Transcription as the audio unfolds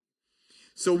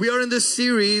So we are in this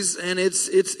series, and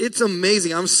it's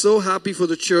amazing. I'm so happy for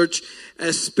the church,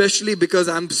 especially because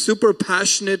I'm super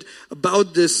passionate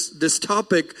about this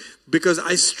topic, because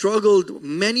I struggled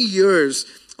many years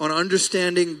on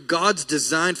understanding God's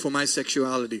design for my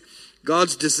sexuality,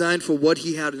 God's design for what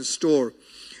He had in store.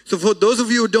 So for those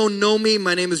of you who don't know me,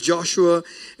 my name is Joshua,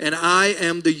 and I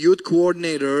am the youth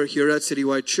coordinator here at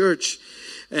Citywide Church.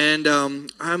 And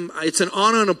it's an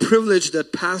honor and a privilege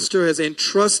that Pastor has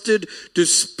entrusted to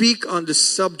speak on this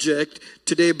subject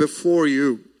today before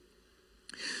you.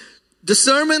 The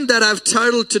sermon that I've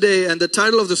titled today, and the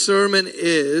title of the sermon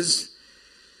is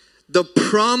The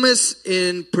Promise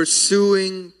in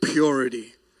Pursuing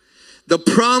Purity. The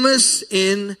Promise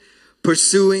in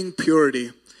Pursuing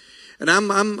Purity. And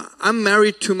I'm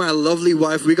married to my lovely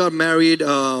wife. We got married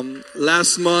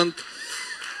last month.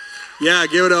 Yeah,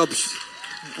 give it up.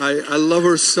 I love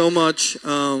her so much,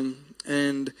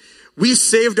 and we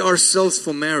saved ourselves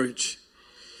for marriage.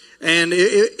 And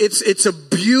it's a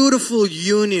beautiful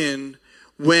union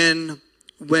when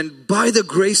by the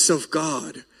grace of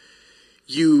God,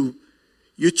 you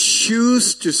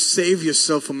choose to save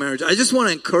yourself for marriage. I just want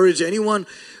to encourage anyone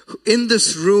in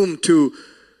this room to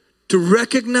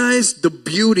recognize the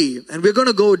beauty, and we're going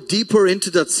to go deeper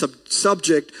into that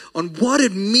subject on what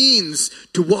it means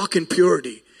to walk in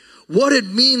purity. What it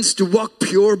means to walk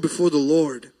pure before the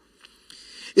Lord.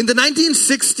 In the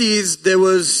 1960s, there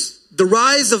was the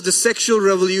rise of the sexual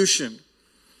revolution.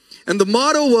 And the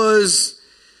motto was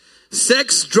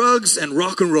sex, drugs, and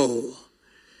rock and roll.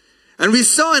 And we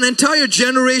saw an entire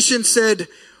generation said,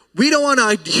 we don't want to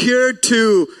adhere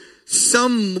to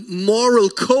some moral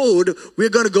code. We're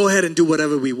going to go ahead and do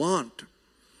whatever we want.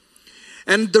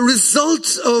 And the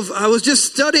results of, I was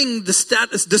just studying the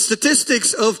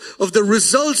statistics of the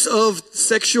results of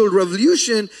sexual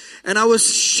revolution, and I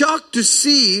was shocked to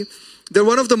see that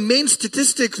one of the main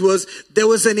statistics was there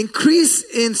was an increase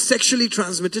in sexually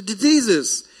transmitted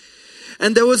diseases.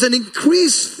 And there was an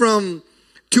increase to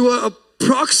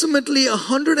approximately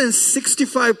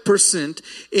 165%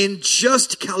 in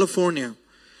just California.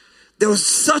 There was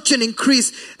such an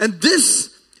increase, and this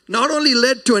not only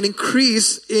led to an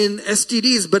increase in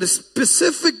STDs, but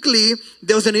specifically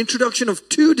there was an introduction of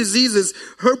two diseases,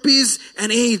 herpes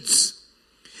and AIDS.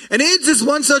 And AIDS is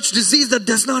one such disease that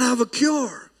does not have a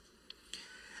cure.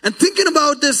 And thinking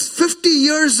about this 50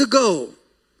 years ago,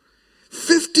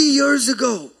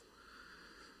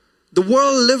 the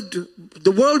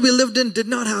world we lived in did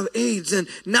not have AIDS. And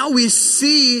now we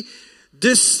see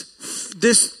this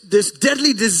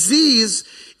deadly disease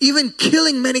even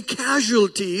killing many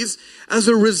casualties as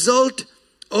a result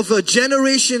of a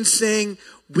generation saying,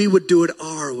 we would do it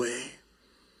our way.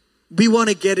 We want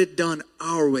to get it done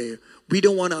our way. We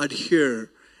don't want to adhere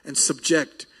and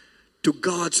subject to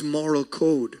God's moral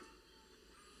code.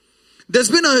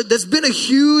 There's been a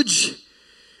huge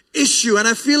issue, and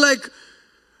I feel like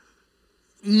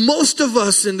most of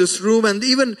us in this room, and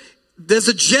even there's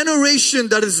a generation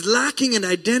that is lacking in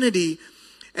identity,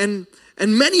 and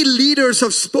many leaders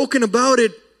have spoken about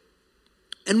it.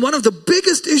 And one of the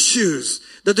biggest issues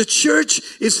that the church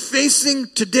is facing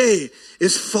today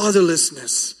is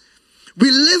fatherlessness. We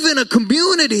live in a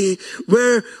community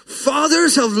where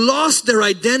fathers have lost their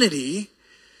identity.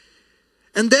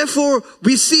 And therefore,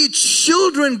 we see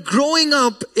children growing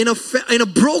up in a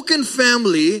broken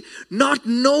family, not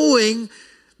knowing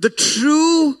the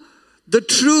true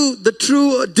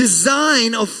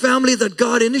design of family that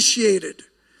God initiated.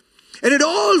 And it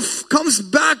all comes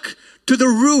back to the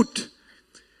root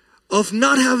of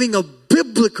not having a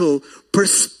biblical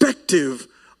perspective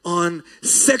on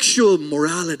sexual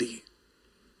morality.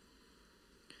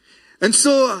 And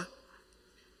so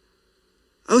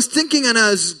I was thinking, and I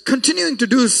was continuing to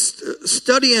do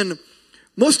study, and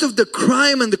most of the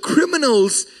crime and the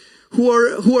criminals who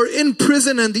are in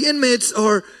prison and the inmates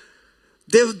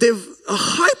they've a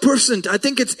high percent, I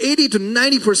think it's 80 to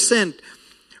 90%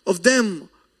 of them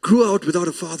grew out without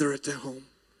a father at their home.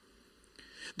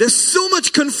 There's so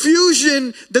much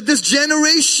confusion that this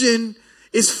generation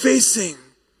is facing.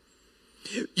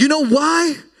 You know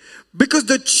why? Because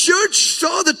the church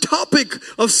saw the topic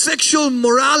of sexual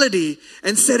morality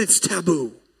and said it's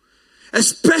taboo.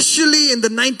 Especially in the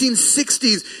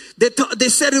 1960s, they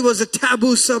said it was a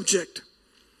taboo subject.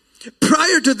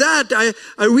 Prior to that,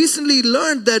 I recently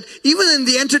learned that even in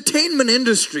the entertainment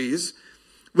industries,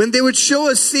 when they would show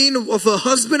a scene of a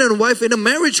husband and wife in a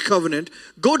marriage covenant,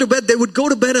 they would go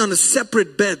to bed on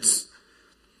separate beds.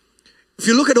 If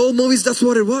you look at old movies, that's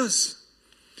what it was.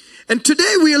 And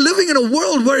today we are living in a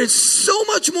world where it's so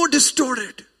much more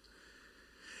distorted.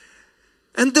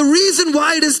 And the reason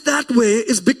why it is that way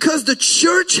is because the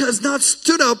church has not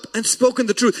stood up and spoken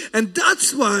the truth. And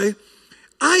that's why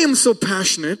I am so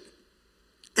passionate.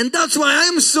 And that's why I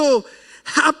am so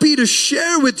happy to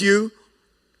share with you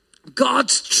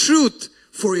God's truth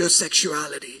for your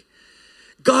sexuality.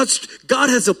 God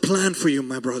has a plan for you,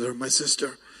 my brother, my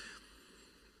sister.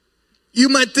 You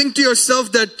might think to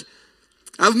yourself that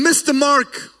I've missed the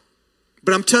mark,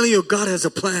 but I'm telling you, God has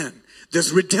a plan.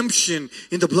 There's redemption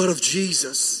in the blood of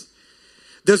Jesus.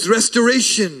 There's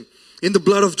restoration in the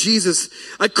blood of Jesus.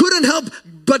 I couldn't help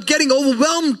but getting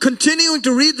overwhelmed continuing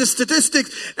to read the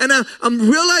statistics, and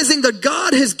I'm realizing that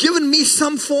God has given me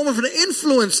some form of an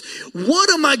influence.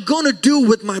 What am I going to do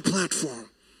with my platform?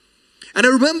 And I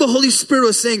remember Holy Spirit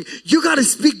was saying, you got to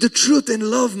speak the truth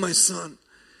in love, my son.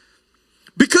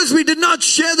 Because we did not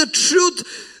share the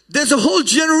truth, there's a whole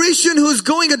generation who's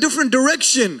going a different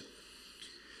direction.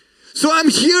 So I'm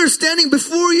here standing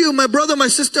before you, my brother, my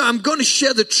sister. I'm going to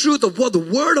share the truth of what the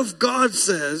Word of God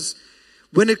says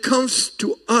when it comes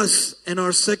to us and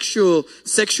our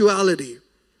sexuality.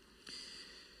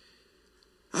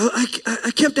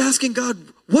 I kept asking God,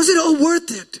 was it all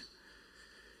worth it?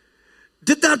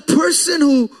 Did that person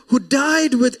who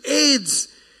died with AIDS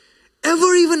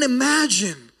ever even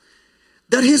imagine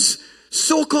that his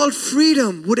so-called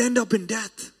freedom would end up in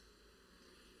death?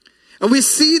 And we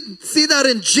see that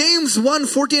in James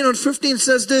 1:14 and 15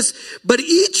 says this, but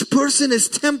each person is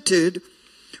tempted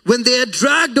when they are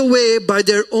dragged away by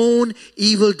their own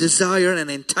evil desire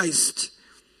and enticed.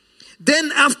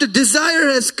 Then after desire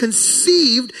has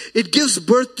conceived, it gives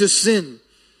birth to sin.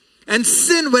 And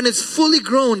sin, when it's fully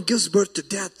grown, gives birth to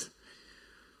death.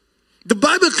 The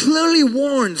Bible clearly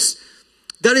warns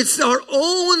that it's our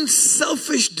own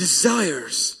selfish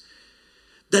desires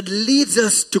that leads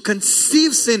us to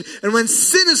conceive sin. And when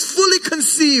sin is fully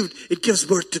conceived, it gives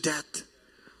birth to death.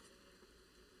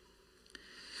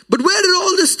 But where did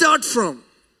all this start from?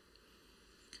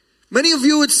 Many of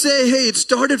you would say, hey, it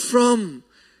started from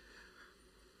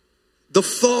the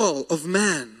fall of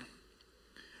man.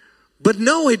 But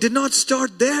no, it did not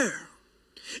start there.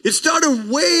 It started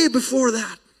way before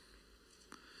that.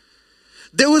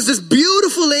 There was this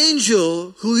beautiful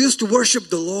angel who used to worship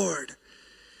the Lord.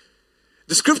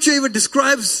 The scripture even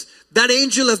describes that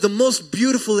angel as the most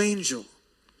beautiful angel.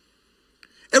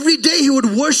 Every day he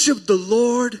would worship the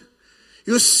Lord.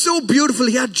 He was so beautiful.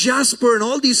 He had jasper and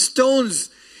all these stones.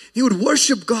 He would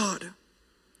worship God.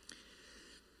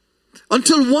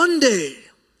 Until one day,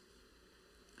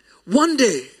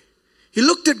 he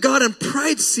looked at God and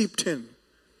pride seeped him.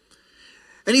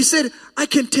 And he said, I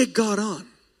can take God on.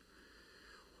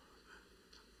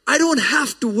 I don't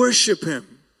have to worship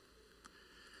him.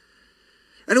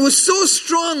 And it was so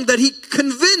strong that he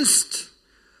convinced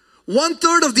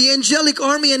 1/3 of the angelic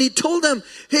army, and he told them,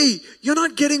 hey, you're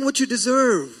not getting what you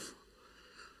deserve.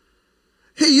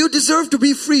 Hey, you deserve to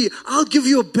be free. I'll give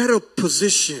you a better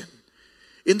position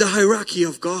in the hierarchy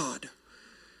of God.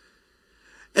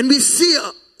 And we see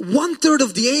 1/3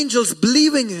 of the angels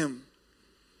believing him.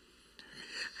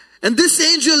 And this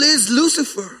angel is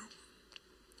Lucifer.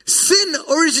 Sin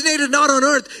originated not on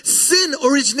earth. Sin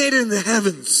originated in the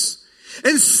heavens.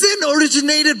 And sin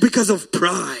originated because of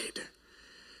pride.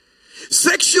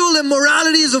 Sexual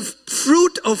immorality is a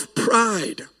fruit of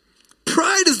pride.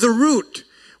 Pride is the root.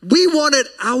 We want it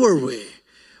our way.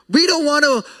 We don't want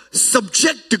to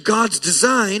subject to God's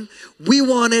design. We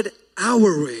want it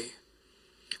our way.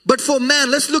 But for man,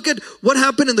 let's look at what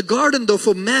happened in the garden though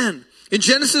for man. In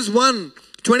Genesis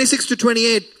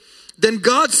 1:26-28, then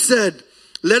God said,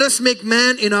 let us make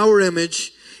man in our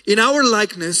image, in our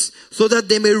likeness, so that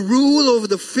they may rule over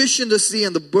the fish in the sea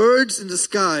and the birds in the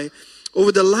sky,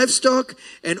 over the livestock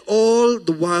and all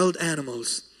the wild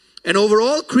animals, and over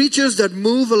all creatures that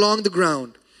move along the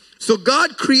ground. So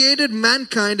God created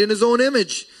mankind in his own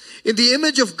image. In the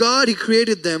image of God he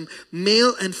created them,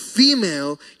 male and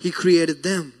female he created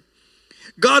them.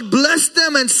 God blessed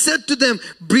them and said to them,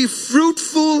 be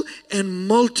fruitful and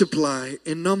multiply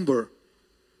in number.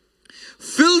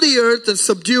 Fill the earth and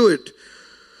subdue it.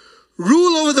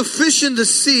 Rule over the fish in the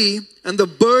sea and the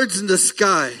birds in the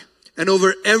sky, and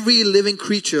over every living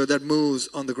creature that moves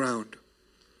on the ground.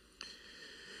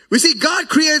 We see God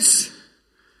creates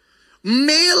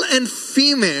male and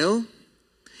female,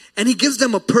 and he gives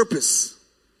them a purpose.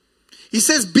 He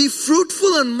says, be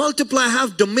fruitful and multiply,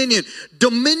 have dominion.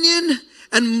 Dominion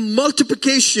and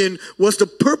multiplication was the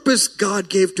purpose God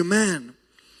gave to man.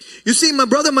 You see, my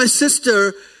brother, my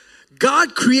sister,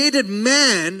 God created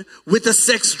man with a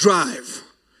sex drive.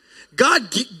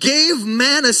 God gave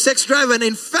man a sex drive, and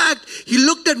in fact, he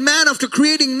looked at man after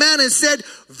creating man and said,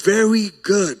 very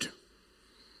good.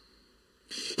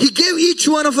 He gave each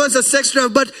one of us a sex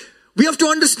drive, but we have to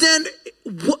understand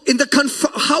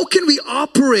how can we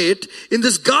operate in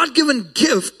this God-given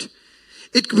gift.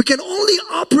 We can only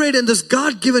operate in this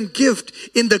God-given gift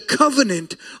in the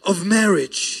covenant of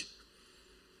marriage.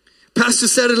 Pastor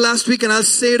said it last week and I'll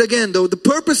say it again though. The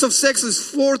purpose of sex is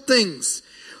 4 things.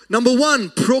 Number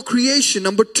 1, procreation.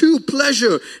 Number 2,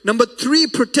 pleasure. Number 3,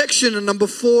 protection. And number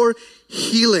 4,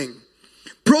 healing.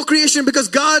 Procreation because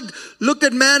God looked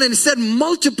at man and said,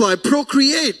 multiply,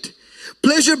 procreate.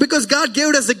 Pleasure because God gave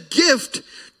it as a gift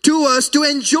to us to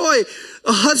enjoy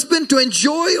a husband, to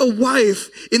enjoy a wife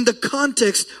in the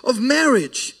context of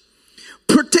marriage.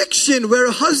 Protection where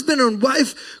a husband and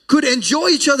wife could enjoy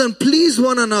each other and please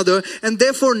one another and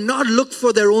therefore not look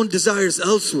for their own desires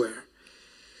elsewhere.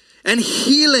 And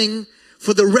healing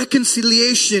for the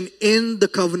reconciliation in the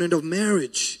covenant of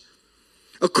marriage.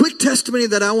 A quick testimony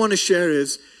that I want to share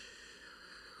is,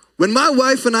 when my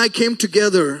wife and I came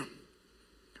together,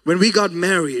 when we got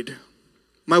married,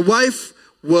 my wife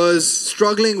was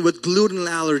struggling with gluten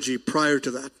allergy prior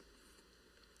to that.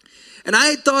 And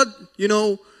I thought,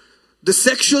 the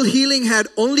sexual healing had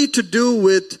only to do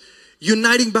with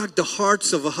uniting back the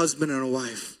hearts of a husband and a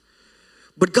wife.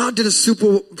 But God did a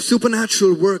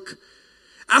supernatural work.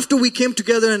 After we came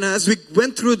together and as we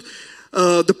went through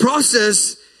the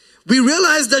process, we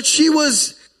realized that she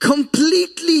was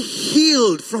completely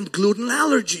healed from gluten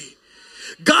allergy.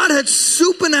 God had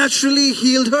supernaturally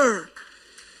healed her.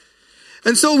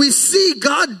 And so we see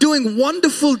God doing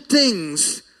wonderful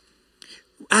things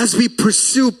as we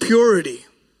pursue purity.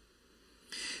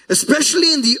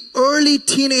 Especially in the early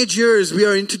teenage years, we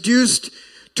are introduced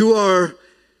to our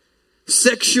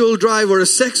sexual drive or a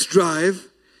sex drive.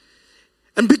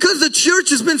 And because the church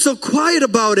has been so quiet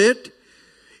about it,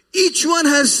 each one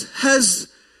has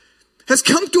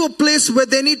come to a place where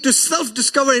they need to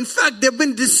self-discover. In fact, they've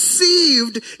been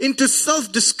deceived into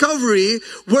self-discovery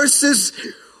versus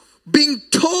being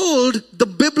told the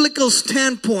biblical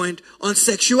standpoint on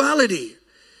sexuality.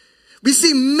 We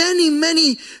see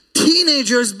many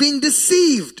teenagers being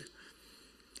deceived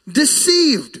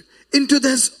into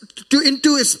this,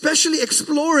 into especially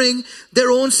exploring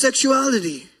their own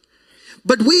sexuality.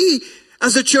 But we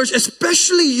as a church,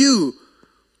 especially you,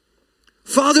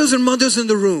 fathers and mothers in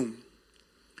the room,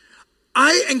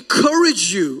 I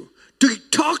encourage you to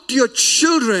talk to your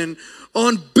children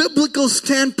on biblical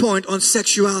standpoint on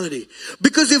sexuality.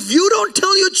 Because if you don't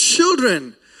tell your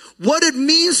children what it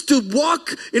means to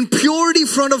walk in purity in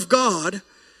front of God,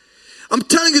 I'm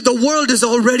telling you, the world is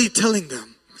already telling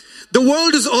them. The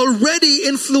world is already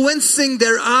influencing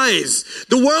their eyes.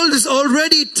 The world is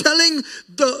already telling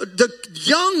the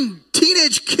young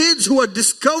teenage kids who are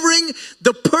discovering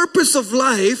the purpose of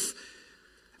life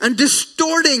and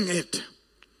distorting it.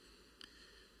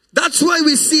 That's why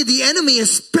we see the enemy,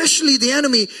 especially the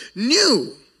enemy,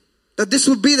 knew that this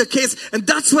would be the case. And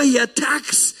that's why he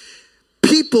attacks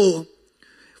people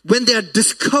when they are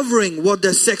discovering what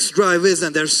their sex drive is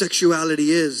and their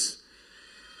sexuality is.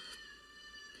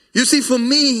 You see, for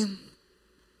me,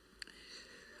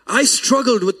 I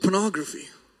struggled with pornography,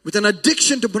 with an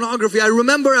addiction to pornography. I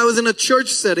remember I was in a church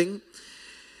setting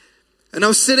and I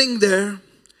was sitting there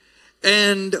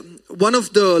and one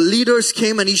of the leaders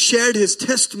came and he shared his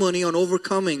testimony on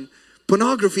overcoming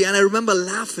pornography, and I remember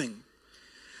laughing.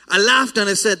 I laughed and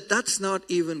I said, that's not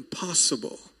even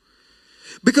possible.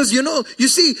 Because you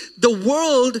see, the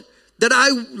world that I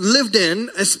lived in,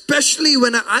 especially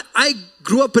when I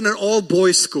grew up in an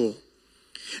all-boys school.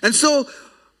 And so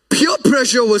peer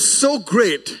pressure was so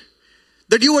great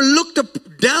that you were looked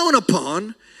down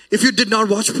upon if you did not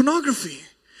watch pornography.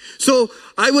 So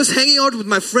I was hanging out with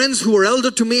my friends who were elder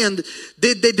to me, and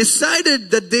they decided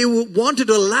that they wanted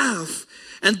to laugh,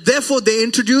 and therefore they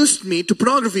introduced me to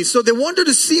pornography. So they wanted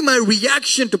to see my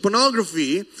reaction to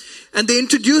pornography, and they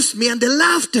introduced me and they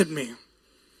laughed at me.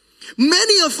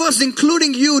 Many of us,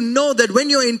 including you, know that when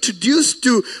you're introduced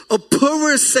to a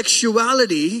perverse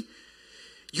sexuality,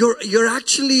 you're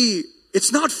actually,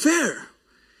 it's not fair.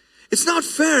 It's not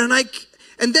fair.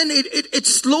 And then it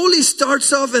slowly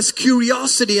starts off as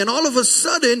curiosity, and all of a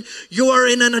sudden you are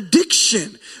in an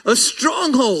addiction, a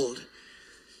stronghold.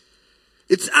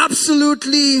 It's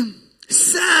absolutely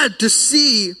sad to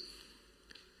see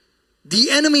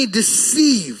the enemy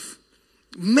deceive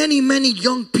many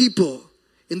young people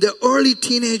in their early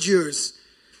teenage years,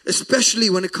 especially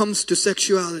when it comes to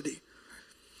sexuality.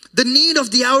 The need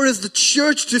of the hour is the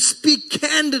church to speak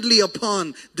candidly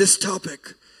upon this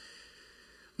topic.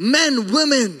 Men,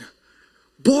 women,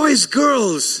 boys,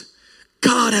 girls,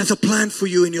 God has a plan for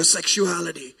you in your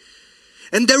sexuality.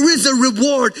 And there is a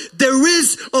reward. There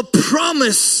is a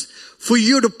promise for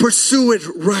you to pursue it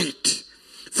right,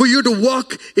 for you to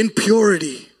walk in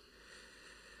purity.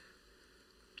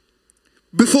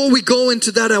 Before we go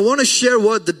into that, I want to share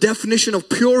what the definition of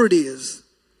purity is.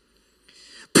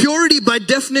 Purity, by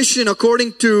definition,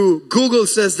 according to Google,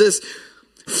 says this: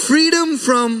 freedom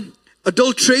from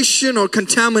adulteration or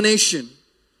contamination.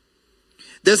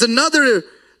 There's another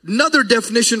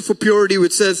definition for purity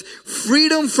which says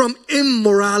freedom from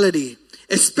immorality,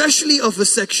 especially of a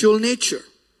sexual nature.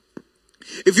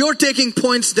 If you're taking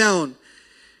points down,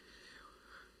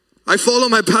 I follow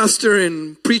my pastor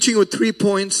in preaching with 3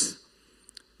 points.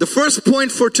 The first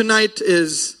point for tonight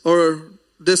is, or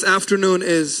this afternoon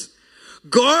is,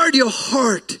 guard your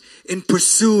heart in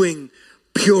pursuing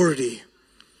purity.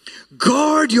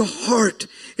 Guard your heart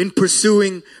in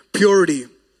pursuing purity.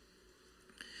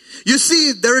 You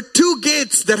see, there are 2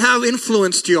 gates that have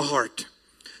influence to your heart.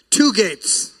 2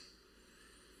 gates.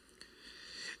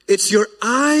 It's your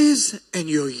eyes and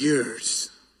your ears.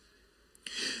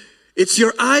 It's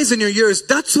your eyes and your ears.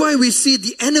 That's why we see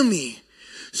the enemy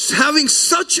having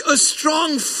such a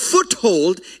strong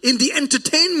foothold in the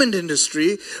entertainment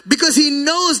industry, because he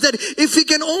knows that if he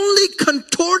can only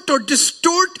contort or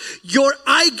distort your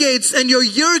eye gates and your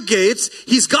ear gates,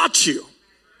 he's got you.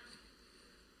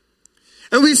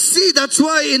 And we see that's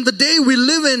why in the day we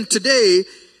live in today,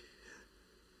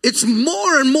 it's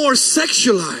more and more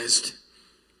sexualized.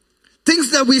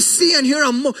 Things that we see and hear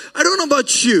are more. I don't know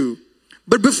about you,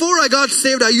 but before I got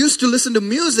saved, I used to listen to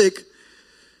music,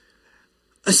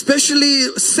 especially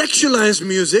sexualized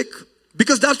music,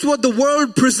 because that's what the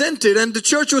world presented, and the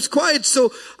church was quiet,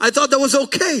 so I thought that was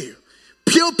okay.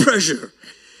 Peer pressure.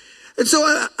 And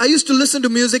so I used to listen to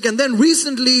music, and then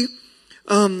recently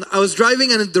I was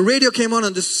driving and the radio came on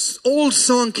and this old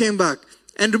song came back.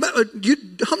 And remember,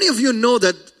 how many of you know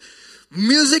that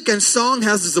music and song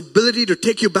has this ability to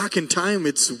take you back in time?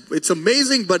 It's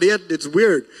amazing, but yet it's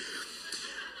weird.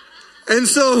 And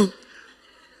so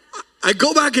I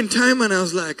go back in time and I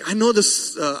was like, I know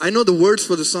this. I know the words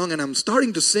for the song, and I'm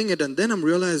starting to sing it, and then I'm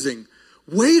realizing,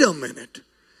 wait a minute,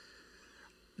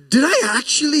 did I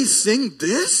actually sing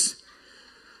this?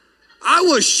 I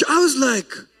was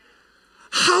like,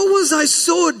 how was I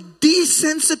so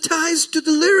desensitized to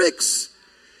the lyrics?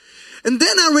 And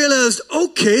then I realized,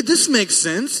 okay, this makes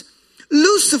sense.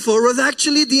 Lucifer was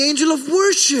actually the angel of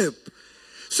worship.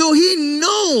 So he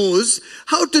knows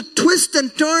how to twist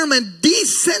and turn and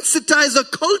desensitize a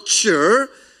culture,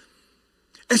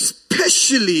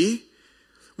 especially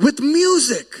with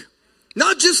music.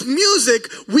 Not just music,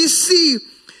 we see,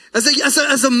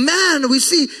 as a man, we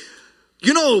see,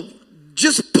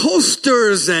 just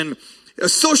posters and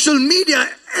social media.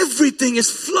 Everything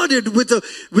is flooded with a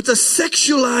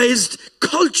sexualized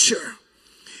culture.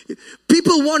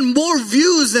 People want more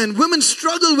views, and women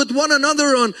struggle with one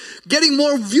another on getting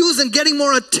more views and getting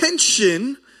more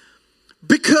attention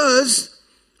because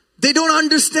they don't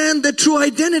understand their true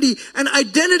identity. And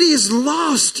identity is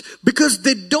lost because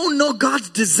they don't know God's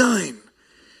design.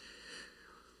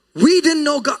 We didn't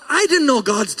know God. I didn't know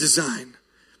God's design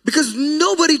because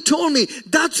nobody told me.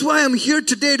 That's why I'm here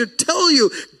today to tell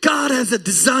you God has a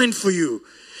design for you,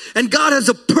 and God has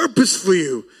a purpose for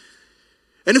you.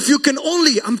 And if you can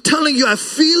only, I'm telling you, I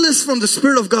feel this from the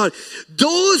Spirit of God.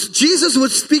 Jesus would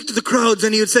speak to the crowds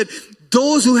and he would say,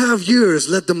 those who have ears,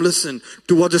 let them listen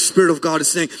to what the Spirit of God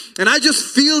is saying. And I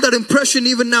just feel that impression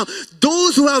even now.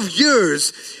 Those who have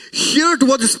ears, hear to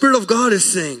what the Spirit of God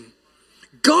is saying.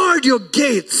 Guard your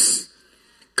gates.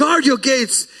 Guard your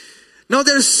gates. Now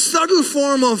there's a subtle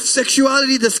form of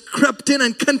sexuality that's crept in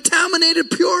and contaminated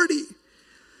purity.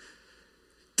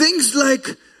 Things like,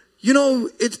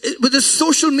 with the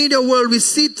social media world, we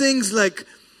see things like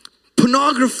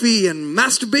pornography and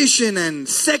masturbation and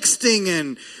sexting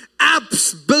and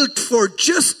apps built for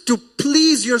just to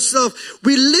please yourself.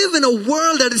 We live in a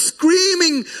world that is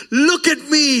screaming, look at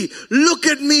me, look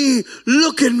at me,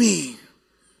 look at me.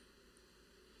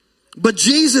 But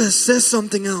Jesus says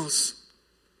something else.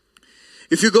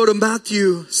 If you go to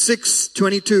Matthew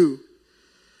 6:22,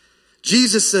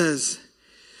 Jesus says,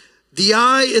 the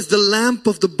eye is the lamp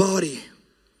of the body.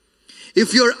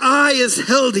 If your eye is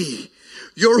healthy,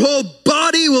 your whole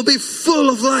body will be full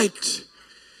of light.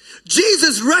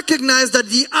 Jesus recognized that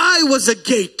the eye was a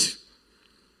gate.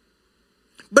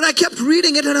 But I kept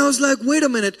reading it and I was like, wait a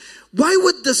minute. Why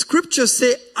would the scripture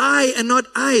say eye and not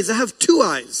eyes? I have 2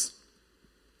 eyes.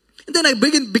 And then I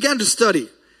began to study.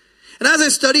 And as I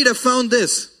studied, I found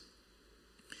this.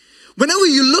 Whenever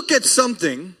you look at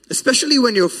something, especially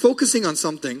when you're focusing on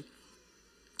something,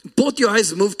 both your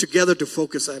eyes move together to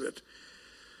focus at it.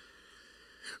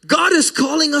 God is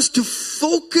calling us to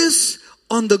focus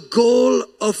on the goal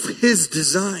of His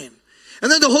design.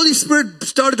 And then the Holy Spirit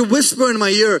started to whisper in my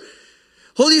ear.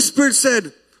 Holy Spirit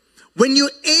said, when you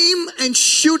aim and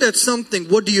shoot at something,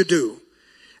 what do?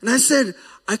 And I said,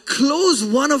 I close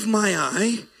one of my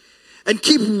eye and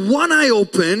keep one eye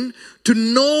open to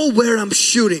know where I'm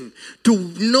shooting, to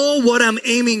know what I'm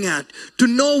aiming at, to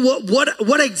know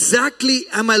what exactly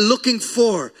am I looking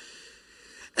for.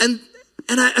 And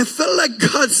I felt like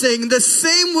God saying, the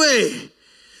same way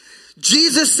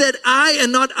Jesus said eye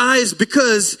and not eyes,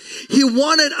 because He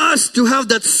wanted us to have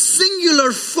that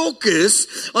singular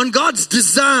focus on God's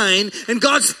design and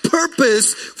God's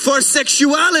purpose for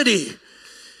sexuality.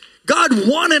 God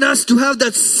wanted us to have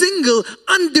that single,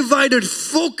 undivided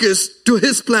focus to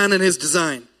His plan and His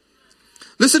design.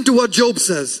 Listen to what Job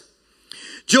says.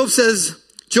 Job says,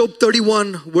 Job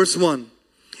 31 verse 1.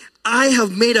 I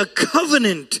have made a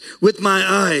covenant with my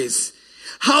eyes.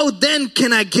 How then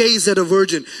can I gaze at a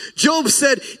virgin? Job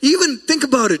said, even think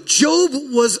about it. Job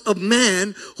was a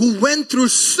man who went through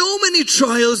so many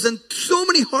trials and so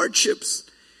many hardships.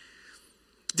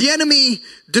 The enemy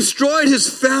destroyed his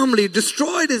family,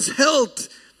 destroyed his health.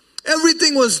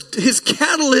 Everything was, his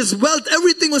cattle, his wealth,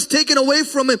 everything was taken away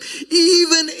from him.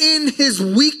 Even in his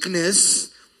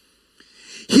weakness,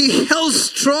 he held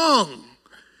strong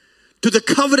to the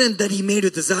covenant that he made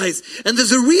with his eyes. And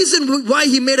there's a reason why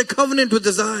he made a covenant with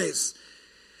his eyes.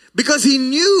 Because he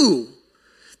knew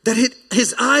that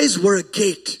his eyes were a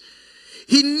gate.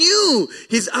 He knew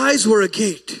his eyes were a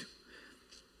gate.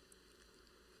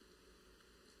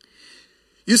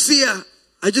 You see,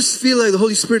 I just feel like the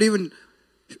Holy Spirit even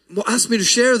asked me to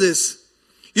share this.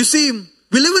 You see,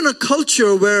 we live in a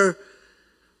culture where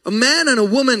a man and a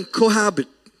woman cohabit.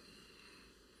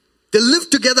 They live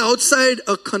together outside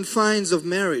the confines of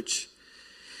marriage.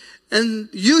 And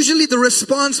usually the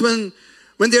response when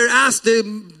they're asked,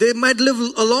 they might live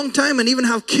a long time and even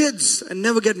have kids and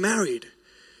never get married.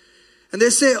 And they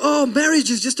say, oh, marriage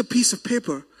is just a piece of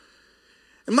paper.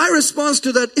 And my response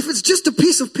to that, if it's just a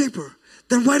piece of paper,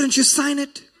 then why don't you sign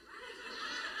it?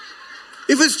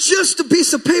 If it's just a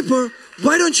piece of paper,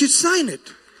 why don't you sign it?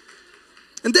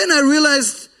 And then I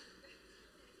realized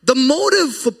the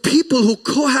motive for people who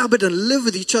cohabit and live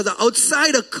with each other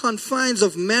outside the confines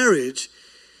of marriage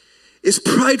is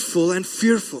prideful and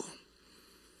fearful.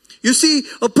 You see,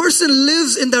 a person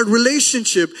lives in that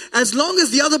relationship. As long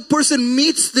as the other person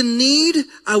meets the need,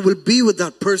 I will be with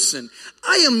that person.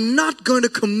 I am not going to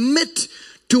commit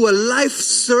to a life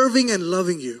serving and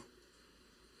loving you.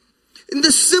 In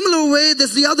the similar way,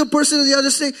 there's the other person on the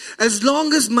other side. As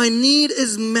long as my need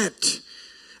is met,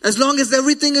 as long as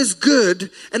everything is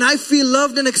good and I feel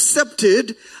loved and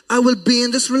accepted, I will be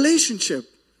in this relationship.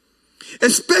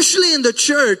 Especially in the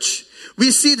church,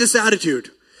 we see this attitude.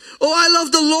 Oh, I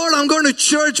love the Lord, I'm going to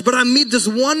church, but I meet this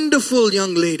wonderful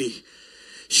young lady.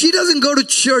 She doesn't go to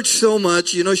church so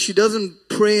much, she doesn't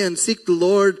pray and seek the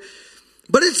Lord.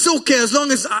 But it's okay as long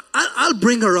as I'll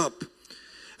bring her up.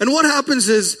 And what happens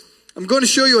is, I'm going to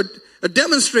show you a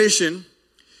demonstration.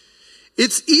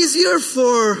 It's easier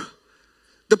for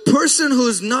the person who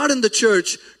is not in the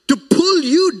church to pull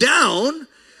you down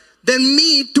than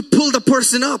me to pull the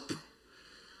person up.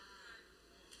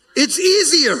 It's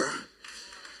easier.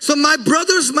 So my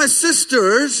brothers, my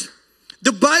sisters,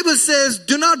 the Bible says,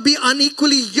 do not be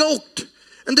unequally yoked.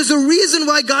 And there's a reason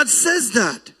why God says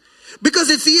that.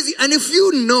 Because it's easy. And if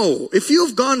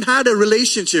you've had a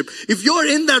relationship, if you're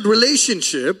in that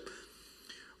relationship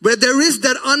where there is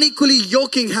that unequally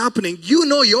yoking happening,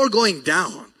 you're going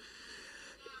down.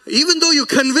 Even though you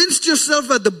convinced yourself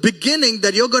at the beginning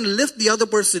that you're going to lift the other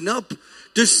person up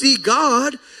to see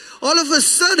God, all of a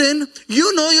sudden,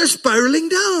 you're spiraling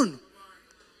down.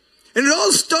 And it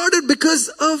all started because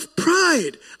of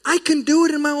pride. I can do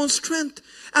it in my own strength.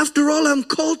 After all, I'm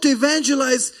called to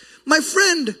evangelize. My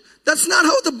friend, that's not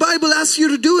how the Bible asks you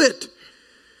to do it.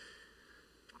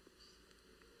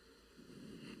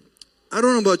 I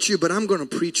don't know about you, but I'm going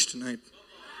to preach tonight.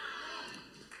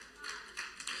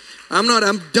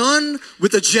 I'm done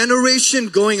with a generation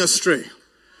going astray.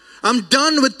 I'm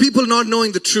done with people not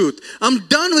knowing the truth. I'm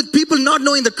done with people not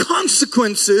knowing the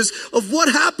consequences of what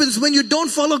happens when you don't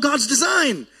follow God's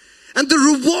design. And the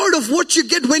reward of what you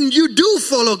get when you do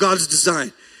follow God's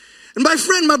design. And my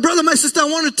friend, my brother, my sister, I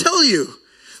want to tell you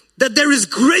that there is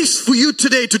grace for you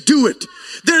today to do it.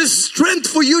 There is strength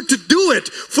for you to do it.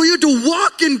 For you to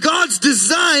walk in God's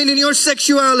design in your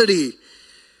sexuality.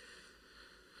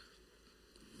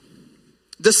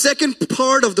 The second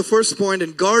part of the first point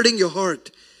in guarding your heart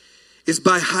is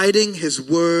by hiding His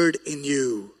word in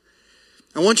you.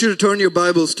 I want you to turn your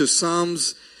Bibles to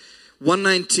Psalms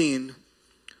 119,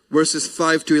 verses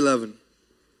 5 to 11.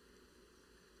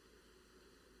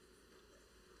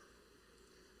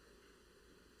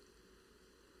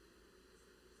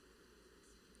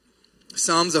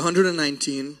 Psalms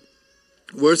 119,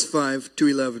 verse 5 to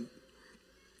 11.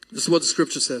 This is what the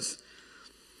scripture says.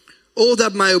 Oh,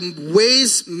 that my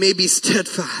ways may be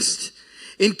steadfast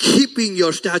in keeping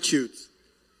your statutes.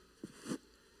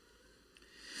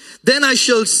 Then I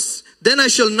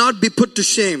shall not be put to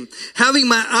shame, having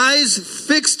my eyes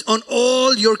fixed on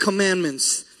all your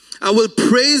commandments. I will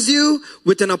praise you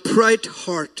with an upright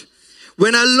heart.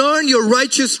 When I learn your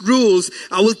righteous rules,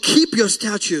 I will keep your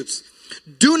statutes.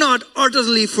 Do not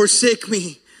utterly forsake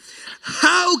me.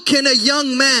 How can a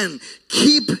young man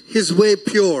keep his way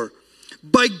pure?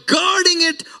 By guarding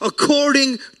it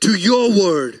according to your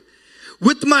word.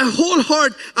 With my whole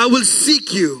heart I will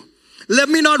seek you. Let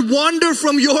me not wander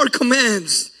from your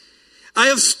commands. I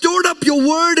have stored up your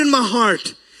word in my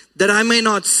heart, that I may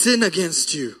not sin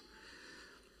against you.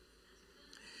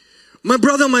 My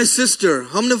brother, my sister,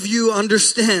 how many of you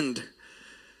understand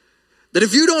that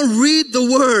if you don't read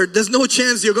the word, there's no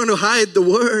chance you're going to hide the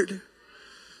word?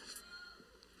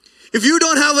 If you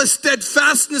don't have a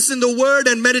steadfastness in the word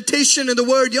and meditation in the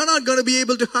word, you're not going to be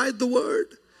able to hide the word.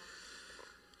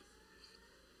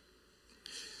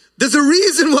 There's a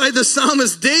reason why the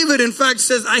psalmist David, in fact,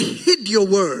 says, I hid your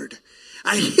word.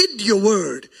 I hid your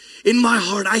word in my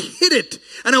heart. I hid it,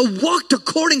 and I walked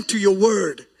according to your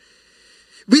word.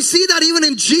 We see that even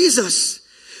in Jesus.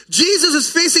 Jesus is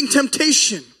facing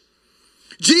temptation.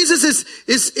 Jesus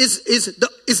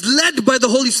is led by the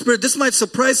Holy Spirit. This might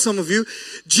surprise some of you.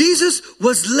 Jesus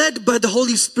was led by the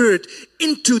Holy Spirit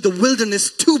into the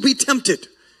wilderness to be tempted.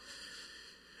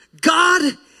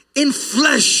 God in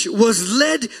flesh was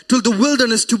led to the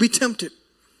wilderness to be tempted.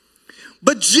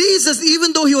 But Jesus,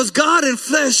 even though he was God in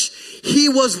flesh, he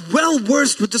was well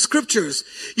versed with the scriptures.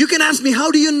 You can ask me, how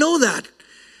do you know that?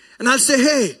 And I'll say,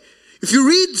 hey, if you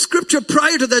read scripture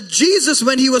prior to that, Jesus,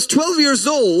 when he was 12 years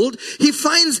old, he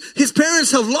finds his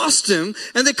parents have lost him,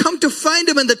 and they come to find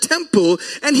him in the temple,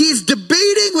 and he's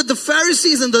debating with the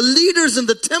Pharisees and the leaders in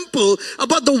the temple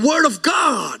about the word of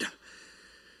God.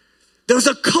 There was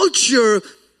a culture,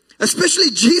 especially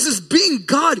Jesus being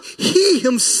God, he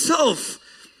himself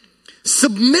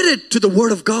submitted to the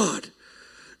word of God.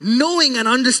 Knowing and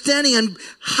understanding and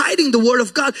hiding the word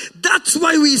of God. That's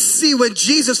why we see when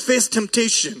Jesus faced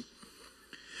temptation.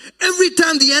 Every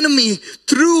time the enemy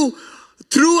threw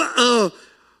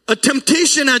a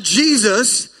temptation at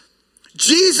Jesus,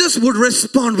 Jesus would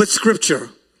respond with scripture.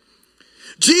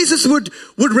 Jesus would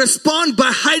respond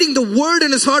by hiding the word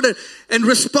in his heart and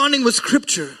responding with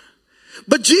scripture.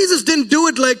 But Jesus didn't do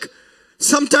it like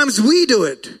sometimes we do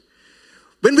it.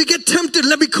 When we get tempted,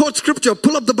 let me quote scripture.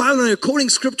 Pull up the Bible and you're quoting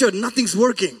scripture, nothing's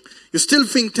working. You're still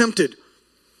being tempted.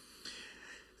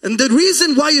 And the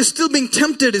reason why you're still being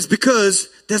tempted is because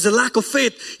there's a lack of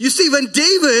faith. You see, when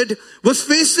David was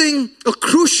facing a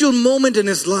crucial moment in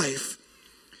his life,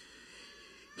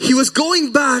 he was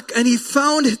going back and he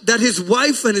found that his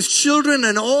wife and his children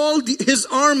and all his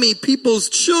army people's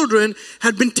children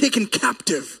had been taken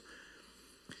captive.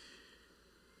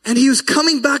 And he was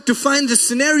coming back to find this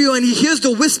scenario, and he hears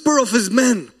the whisper of his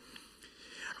men.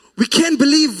 We can't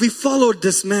believe we followed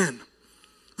this man.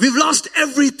 We've lost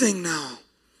everything now.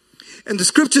 And the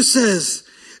scripture says,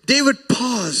 David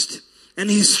paused and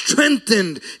he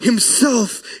strengthened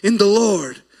himself in the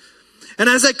Lord. And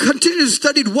as I continued to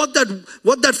study what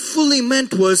that fully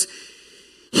meant was,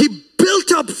 he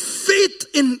built up faith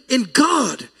in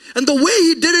God. And the way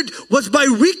he did it was by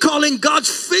recalling God's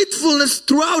faithfulness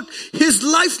throughout his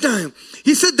lifetime.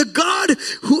 He said, the God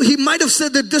who, he might have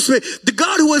said it this way, the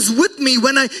God who was with me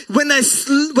when I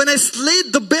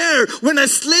slayed the bear, when I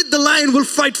slayed the lion will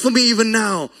fight for me even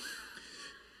now.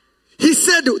 He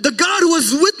said, the God who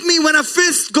was with me when I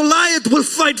faced Goliath will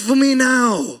fight for me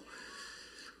now.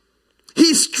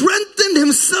 He strengthened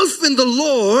himself in the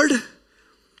Lord,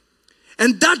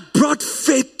 and that brought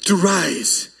faith to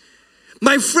rise.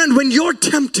 My friend, when you're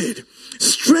tempted,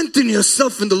 strengthen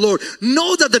yourself in the Lord.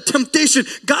 Know that the temptation,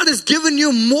 God has given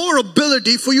you more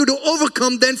ability for you to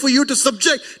overcome than for you to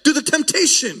subject to the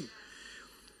temptation.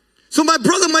 So my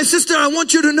brother, my sister, I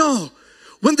want you to know,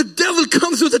 when the devil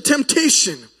comes with a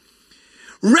temptation,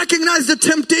 recognize the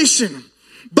temptation,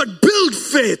 but build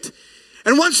faith.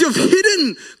 And once you've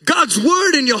hidden God's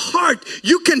word in your heart,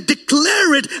 you can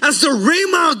declare it as the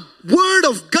Rhema word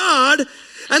of God,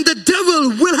 and the devil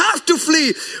will have to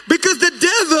flee, because the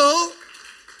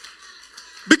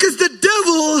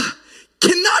devil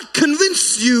cannot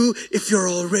convince you if you're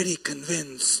already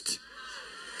convinced.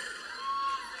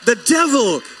 The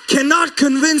devil cannot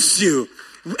convince you,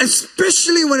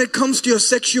 especially when it comes to your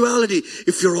sexuality,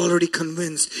 if you're already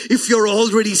convinced, if you're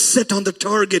already set on the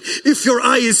target, if your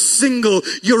eye is single,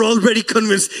 you're already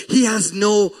convinced. He has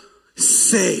no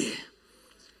say.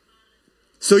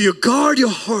 So you guard your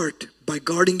heart by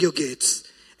guarding your gates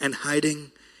and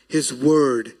hiding His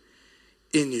word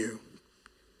in you.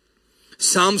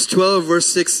 Psalms 12 verse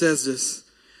 6 says this.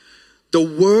 The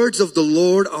words of the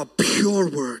Lord are pure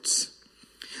words,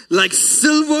 like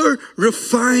silver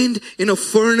refined in a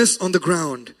furnace on the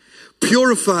ground,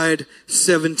 purified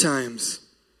 7 times.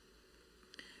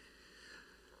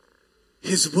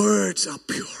 His words are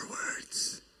pure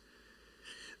words.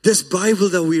 This Bible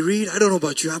that we read, I don't know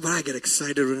about you, but I get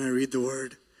excited when I read the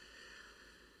word.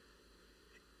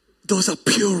 Those are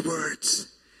pure words.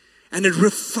 And it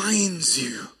refines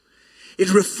you.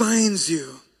 It refines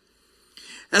you.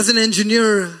 As an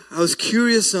engineer, I was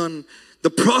curious on the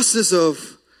process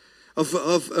of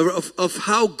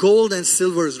how gold and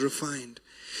silver is refined.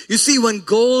 You see, when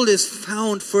gold is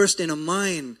found first in a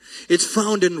mine, it's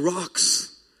found in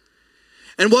rocks.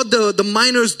 And what the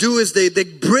miners do is they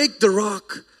break the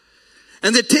rock.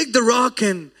 And they take the rock,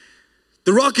 and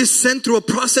the rock is sent through a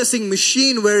processing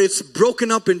machine where it's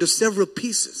broken up into several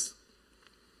pieces.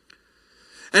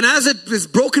 And as it is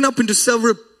broken up into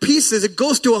several pieces, it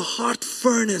goes to a hot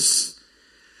furnace.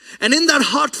 And in that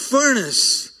hot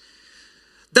furnace,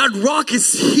 that rock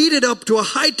is heated up to a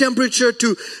high temperature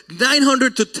to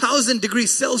 900 to 1000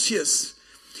 degrees Celsius.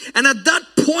 And at that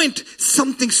point,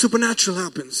 something supernatural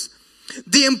happens.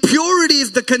 The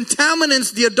impurities, the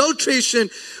contaminants, the adulteration,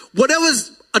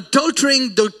 whatever's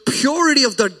adulterating the purity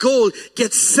of that gold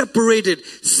gets separated.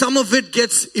 Some of it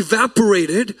gets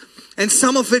evaporated and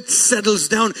some of it settles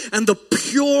down, and the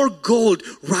pure gold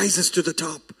rises to the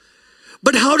top.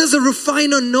 But how does a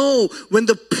refiner know when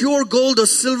the pure gold or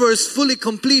silver is fully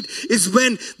complete? Is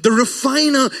when the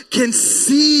refiner can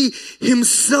see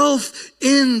himself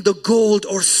in the gold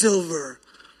or silver.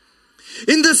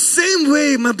 In the same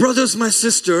way, my brothers, my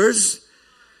sisters,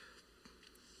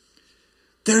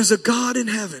 there's a God in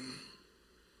heaven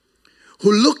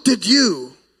who looked at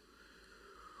you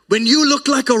when you looked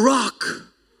like a rock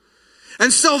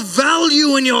and saw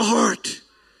value in your heart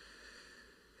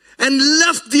and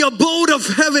left the abode of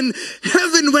heaven.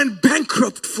 Heaven went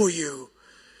bankrupt for you.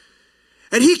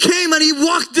 And He came and He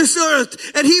walked this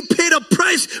earth and He paid a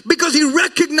price because He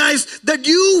recognized that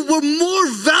you were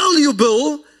more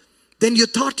valuable than you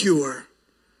thought you were.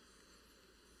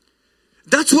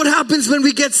 That's what happens when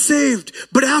we get saved.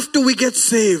 But after we get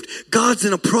saved, God's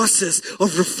in a process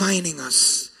of refining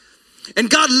us. And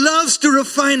God loves to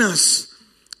refine us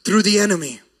through the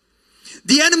enemy.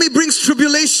 The enemy brings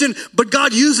tribulation, but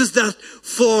God uses that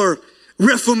for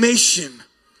reformation.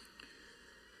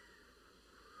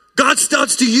 God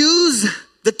starts to use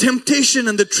the temptation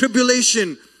and the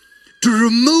tribulation to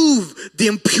remove the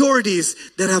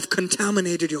impurities that have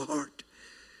contaminated your heart.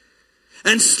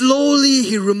 And slowly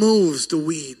He removes the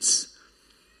weeds.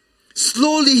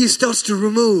 Slowly He starts to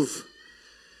remove.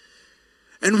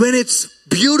 And when it's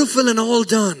beautiful and all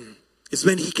done, is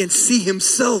when He can see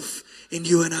Himself in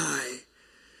you and I.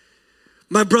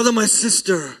 My brother, my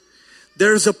sister,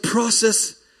 there is a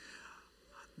process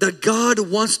that God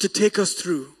wants to take us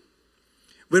through.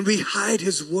 When we hide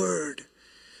His word,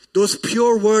 those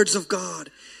pure words of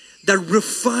God that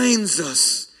refines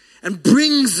us and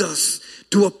brings us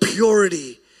to a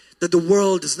purity that the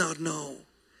world does not know.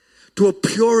 To a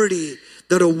purity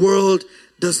that a world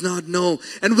does not know.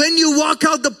 And when you walk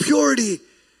out the purity,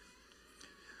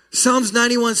 Psalms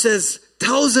 91 says,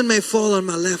 1,000 may fall on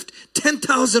my left,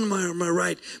 10,000 on my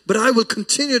right, but I will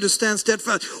continue to stand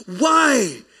steadfast.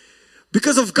 Why?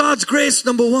 Because of God's grace,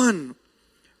 number one.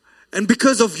 And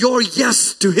because of your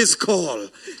yes to His call.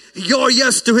 Your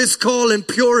yes to His call in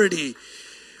purity.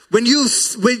 When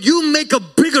you make a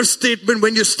bigger statement,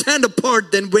 when you stand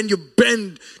apart than when you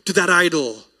bend to that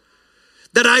idol.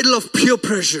 That idol of peer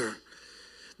pressure.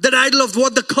 That idol of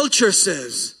what the culture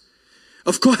says.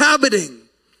 Of cohabiting.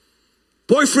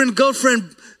 Boyfriend,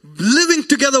 girlfriend, living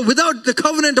together without the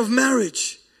covenant of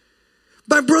marriage.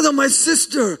 My brother, my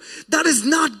sister, that is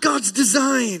not God's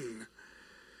design.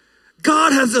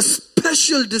 God has a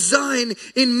special design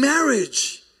in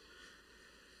marriage.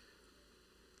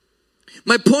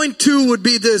 My point 2 would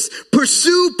be this.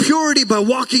 Pursue purity by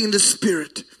walking in the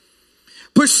Spirit.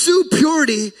 Pursue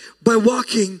purity by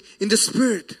walking in the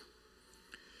Spirit.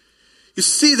 You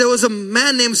see, there was a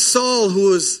man named Saul who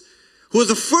was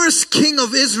the first king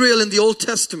of Israel in the Old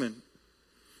Testament.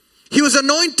 He was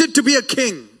anointed to be a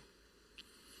king.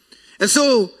 And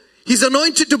so he's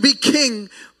anointed to be king,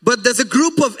 but there's a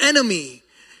group of enemy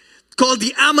called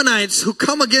the Ammonites who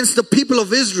come against the people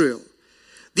of Israel.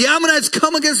 The Ammonites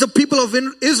come against the people of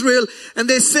Israel and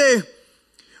they say,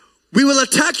 we will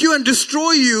attack you and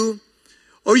destroy you,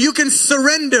 or you can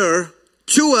surrender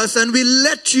to us and we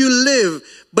let you live,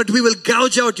 but we will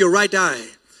gouge out your right eye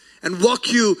and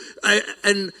walk you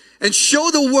and show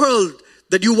the world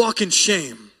that you walk in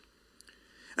shame.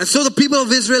 And so the people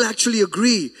of Israel actually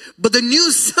agree. But the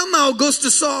news somehow goes to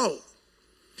Saul.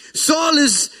 Saul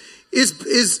is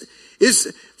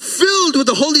filled with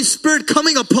the Holy Spirit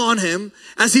coming upon him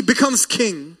as he becomes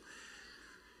king.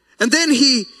 And then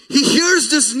he hears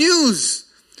this news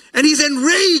and he's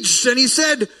enraged and he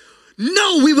said,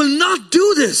 no, we will not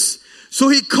do this. So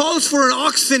he calls for an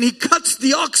oxen. He cuts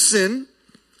the oxen.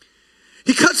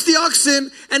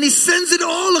 And he sends it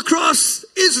all across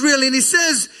Israel. And he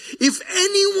says, if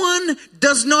anyone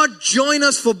does not join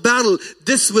us for battle,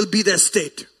 this will be their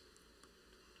state.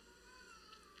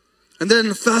 And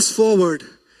then fast forward,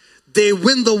 they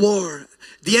win the war.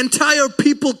 The entire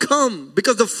people come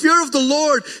because the fear of the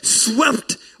Lord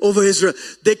swept over Israel.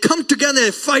 They come together,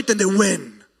 they fight, and they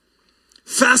win.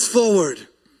 Fast forward.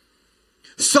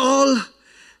 Saul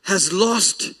has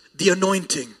lost the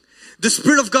anointing. The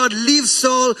Spirit of God leaves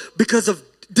Saul because of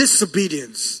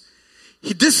disobedience.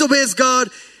 He disobeys God,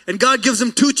 and God gives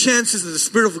him 2 chances, and the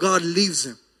Spirit of God leaves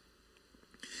him.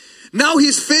 Now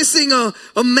he's facing a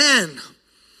man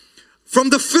from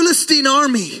the Philistine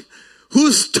army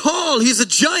who's tall. He's a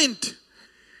giant.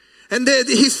 And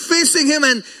he's facing him,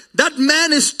 and that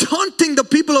man is taunting the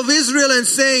people of Israel and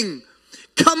saying,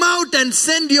 come out and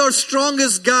send your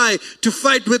strongest guy to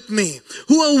fight with me.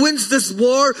 Whoever wins this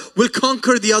war will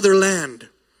conquer the other land.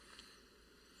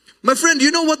 My friend, you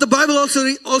know what the Bible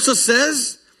also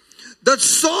says? That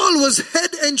Saul was head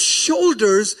and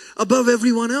shoulders above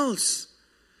everyone else.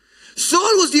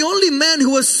 Saul was the only man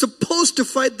who was supposed to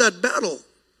fight that battle.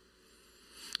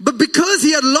 But because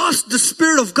he had lost the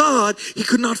Spirit of God, he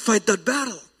could not fight that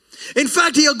battle. In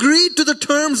fact, he agreed to the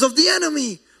terms of the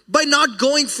enemy by not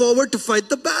going forward to fight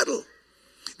the battle.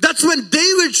 That's when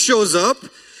David shows up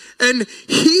and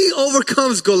he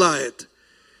overcomes Goliath.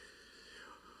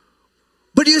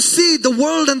 But you see, the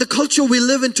world and the culture we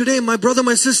live in today, my brother,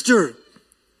 my sister,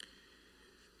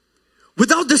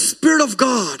 without the Spirit of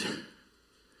God,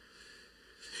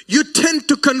 you tend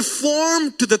to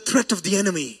conform to the threat of the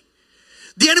enemy.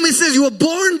 The enemy says you were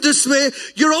born this way.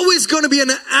 You're always going to be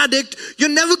an addict. You're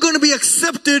never going to be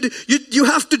accepted. You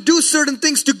have to do certain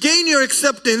things to gain your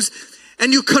acceptance.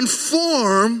 And you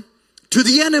conform to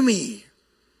the enemy.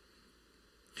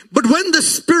 But when the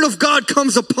Spirit of God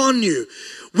comes upon you,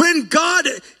 when God,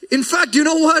 in fact, you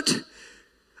know what?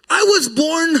 I was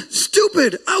born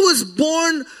stupid. I was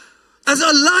born as a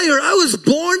liar. I was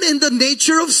born in the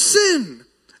nature of sin.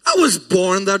 I was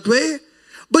born that way.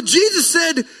 But Jesus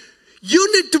said,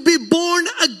 you need to be born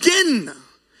again.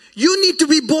 You need to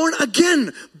be born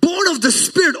again. Born of the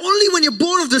Spirit. Only when you're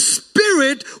born of the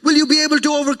Spirit will you be able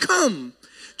to overcome.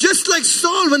 Just like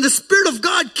Saul, when the Spirit of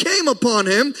God came upon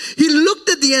him, he looked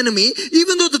at the enemy.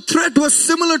 Even though the threat was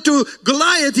similar to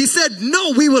Goliath, he said,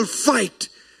 no, we will fight.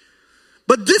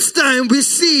 But this time we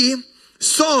see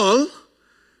Saul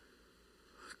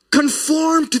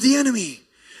conform to the enemy.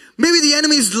 Maybe the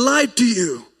enemy's lied to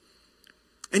you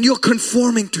and you're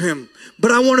conforming to him.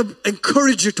 But I want to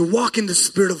encourage you to walk in the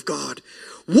Spirit of God.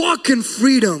 Walk in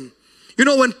freedom. You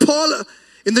know, when Paul,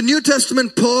 in the New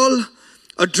Testament, Paul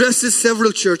addresses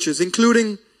several churches,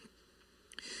 including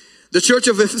the church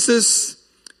of Ephesus,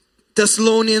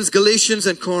 Thessalonians, Galatians,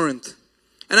 and Corinth.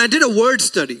 And I did a word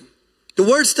study. The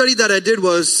word study that I did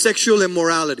was sexual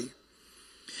immorality.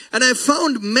 And I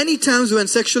found many times when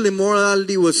sexual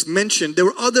immorality was mentioned, there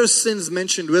were other sins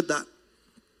mentioned with that.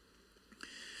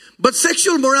 But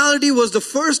sexual morality was the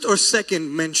first or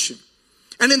second mention.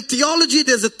 And in theology,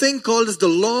 there's a thing called as the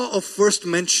law of first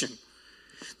mention.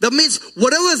 That means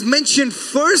whatever is mentioned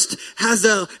first has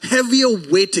a heavier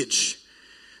weightage.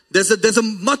 There's a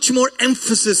much more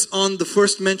emphasis on the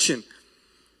first mention.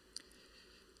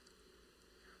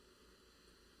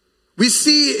 We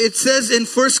see it says in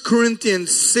 1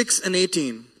 Corinthians 6 and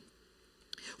 18,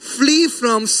 flee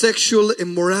from sexual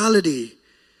immorality.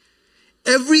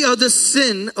 Every other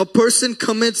sin a person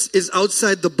commits is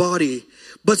outside the body.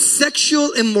 But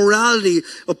sexual immorality,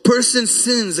 a person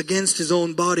sins against his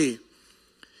own body.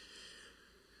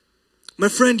 My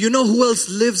friend, you know who else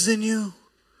lives in you?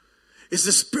 It's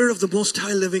the Spirit of the Most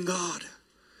High living God.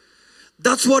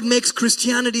 That's what makes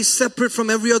Christianity separate from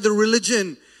every other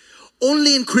religion.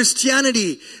 Only in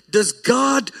Christianity does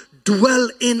God dwell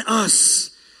in us.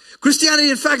 Christianity,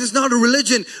 in fact, is not a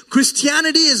religion.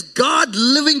 Christianity is God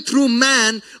living through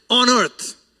man on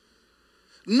earth.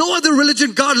 No other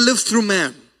religion, God lives through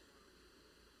man.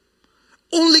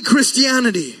 Only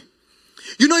Christianity.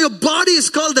 You know, your body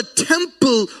is called the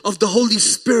temple of the Holy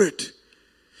Spirit.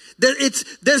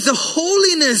 There's a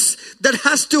holiness that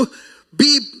has to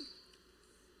be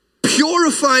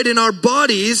purified in our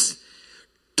bodies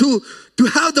to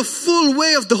have the full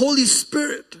way of the Holy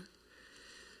Spirit.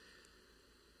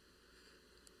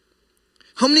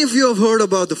 How many of you have heard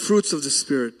about the fruits of the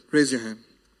Spirit? Raise your hand.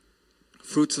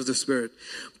 Fruits of the Spirit.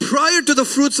 Prior to the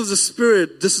fruits of the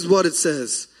Spirit, this is what it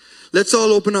says. Let's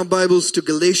all open our Bibles to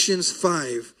Galatians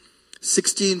 5,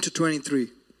 16 to 23.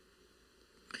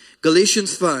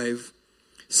 Galatians 5,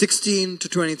 16 to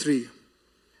 23.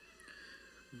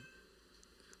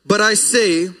 But I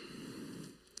say,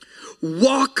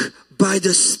 walk by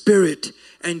the Spirit,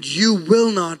 and you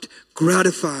will not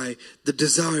gratify the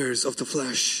desires of the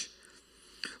flesh.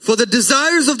 For the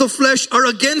desires of the flesh are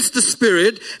against the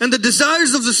Spirit, and the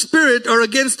desires of the Spirit are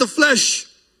against the flesh.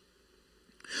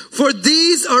 For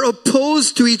these are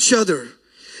opposed to each other,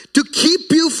 to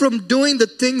keep you from doing the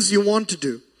things you want to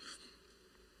do.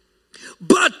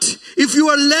 But if you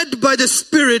are led by the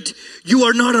Spirit, you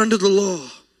are not under the law.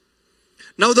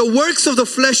 Now the works of the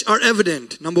flesh are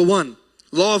evident. Number one,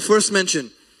 law of first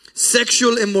mention: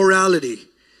 sexual immorality,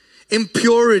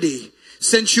 impurity,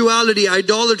 sensuality,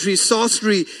 idolatry,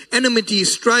 sorcery, enmity,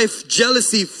 strife,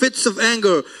 jealousy, fits of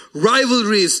anger,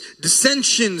 rivalries,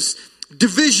 dissensions,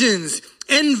 divisions,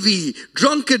 envy,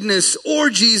 drunkenness,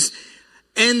 orgies,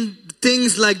 and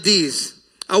things like these.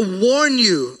 I warn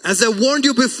you, as I warned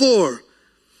you before,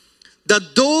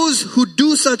 that those who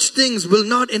do such things will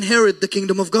not inherit the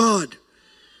kingdom of God.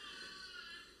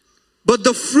 But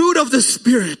the fruit of the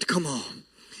Spirit, come on,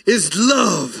 is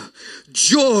love,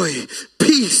 joy,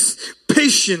 peace,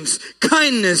 patience,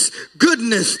 kindness,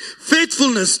 goodness,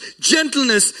 faithfulness,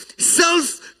 gentleness,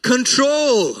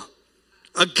 self-control.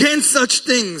 Against such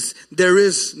things there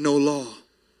is no law.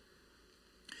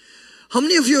 How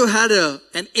many of you had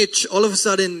an itch? All of a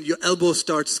sudden your elbow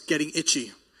starts getting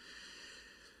itchy.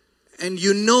 And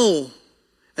you know,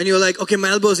 and you're like, okay, my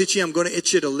elbow is itchy, I'm going to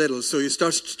itch it a little. So you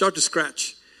start to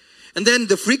scratch. And then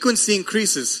the frequency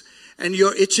increases. And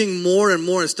you're itching more and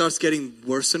more. It starts getting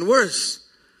worse and worse.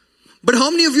 But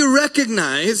how many of you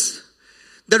recognize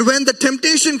that when the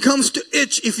temptation comes to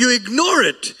itch, if you ignore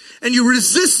it and you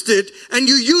resist it and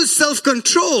you use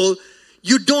self-control,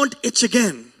 you don't itch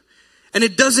again. And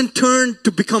it doesn't turn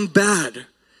to become bad.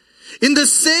 In the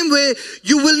same way,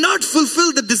 you will not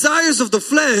fulfill the desires of the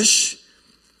flesh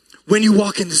when you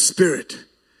walk in the Spirit.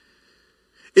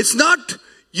 It's not,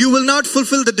 you will not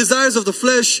fulfill the desires of the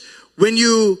flesh when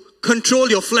you control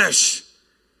your flesh.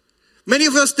 Many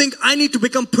of us think, I need to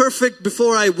become perfect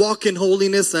before I walk in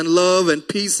holiness and love and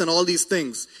peace and all these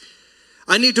things.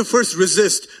 I need to first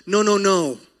resist.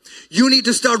 No. You need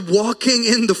to start walking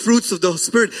in the fruits of the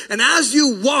Spirit. And as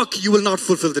you walk, you will not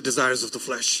fulfill the desires of the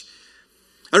flesh.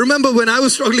 I remember when I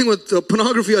was struggling with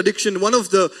pornography addiction, one of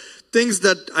the things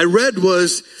that I read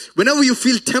was, whenever you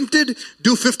feel tempted,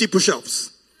 do 50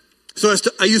 push-ups. So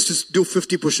I used to do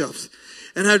 50 push-ups.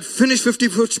 And I'd finish 50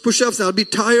 push-ups and I'd be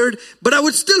tired, but I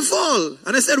would still fall.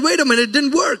 And I said, wait a minute, it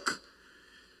didn't work.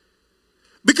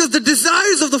 Because the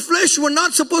desires of the flesh were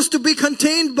not supposed to be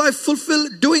contained by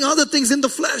doing other things in the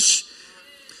flesh.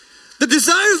 The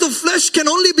desires of the flesh can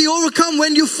only be overcome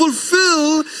when you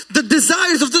fulfill the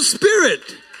desires of the Spirit.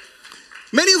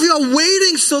 Many of you are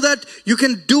waiting so that you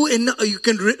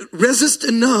can resist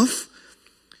enough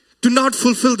to not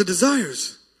fulfill the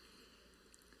desires.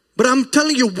 But I'm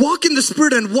telling you, walk in the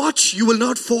Spirit and watch, you will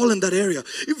not fall in that area.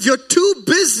 If you're too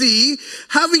busy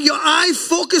having your eye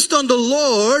focused on the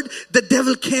Lord, the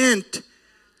devil can't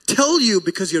tell you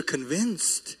because you're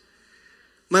convinced.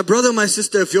 My brother, my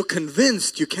sister, if you're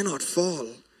convinced, you cannot fall.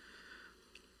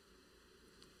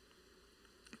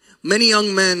 Many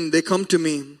young men, they come to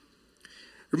me.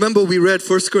 Remember we read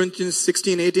 1 Corinthians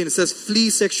 16, 18. It says, flee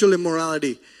sexual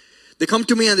immorality. They come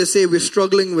to me and they say, we're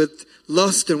struggling with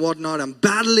lust and whatnot. I'm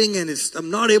battling and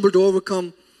I'm not able to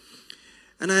overcome.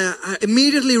 And I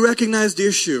immediately recognize the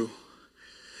issue.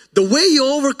 The way you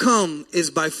overcome is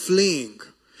by fleeing.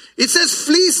 It says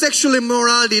flee sexual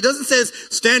immorality. It doesn't say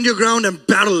stand your ground and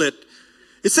battle it.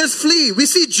 It says flee. We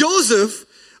see Joseph,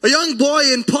 a young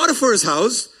boy in Potiphar's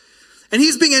house, and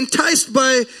he's being enticed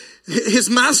by his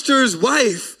master's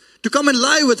wife to come and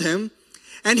lie with him.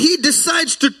 And he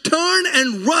decides to turn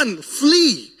and run,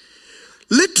 flee.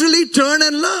 Literally turn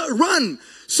and run.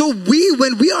 So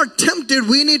when we are tempted,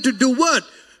 we need to do what?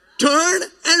 Turn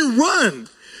and run.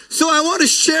 So I want to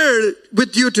share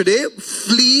with you today,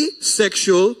 flee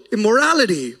sexual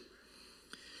immorality.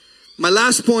 My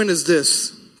last point is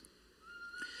this.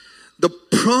 The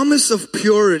promise of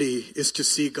purity is to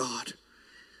see God.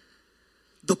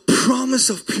 The promise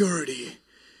of purity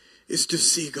is to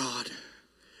see God.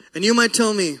 And you might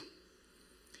tell me,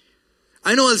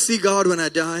 I know I'll see God when I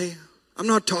die. I'm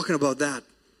not talking about that.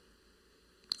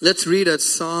 Let's read at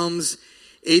Psalms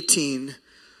 18,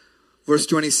 verse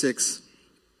 26.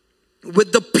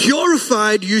 With the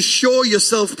purified you show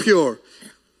yourself pure,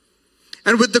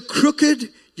 and with the crooked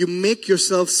you make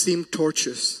yourself seem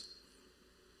tortuous.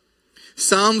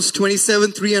 Psalms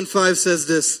 27, 3 and 5 says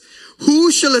this.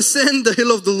 Who shall ascend the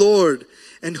hill of the Lord,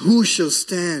 and who shall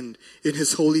stand in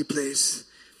his holy place?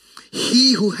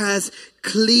 He who has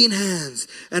clean hands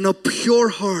and a pure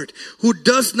heart, who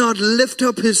does not lift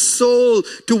up his soul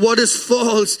to what is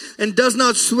false and does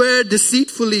not swear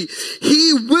deceitfully,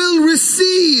 he will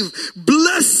receive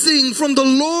blessing from the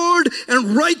Lord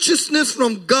and righteousness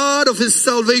from God of his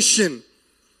salvation.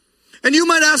 And you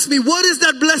might ask me, what is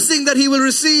that blessing that he will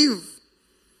receive?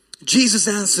 Jesus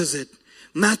answers it.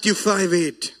 Matthew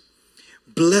 5:8.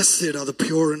 Blessed are the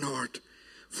pure in heart,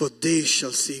 for they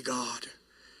shall see God.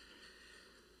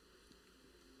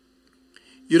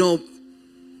 You know,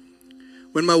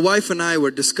 when my wife and I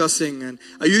were discussing, and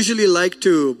I usually like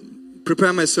to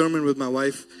prepare my sermon with my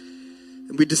wife,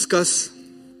 and we discuss,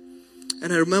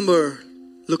 and I remember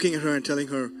looking at her and telling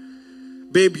her,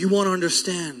 babe, you won't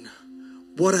understand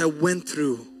what I went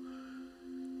through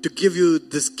to give you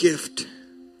this gift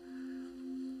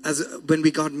when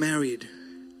we got married.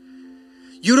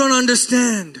 You don't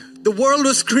understand. The world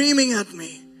was screaming at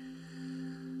me.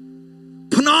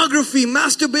 Pornography,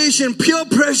 masturbation, peer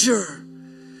pressure,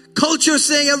 culture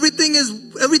saying everything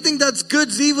that's good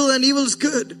is evil and evil is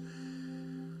good.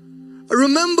 I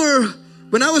remember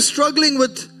when I was struggling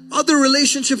with other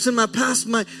relationships in my past,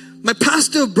 my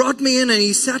pastor brought me in and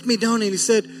he sat me down and he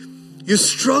said, you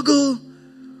struggle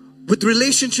with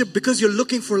relationship because you're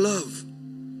looking for love.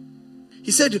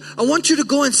 He said, I want you to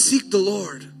go and seek the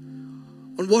Lord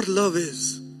on what love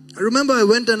is. I remember I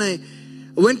went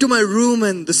to my room,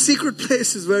 and the secret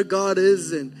place is where God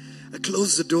is, and I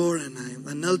closed the door and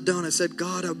I knelt down. I said,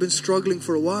 God, I've been struggling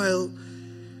for a while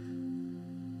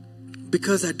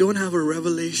because I don't have a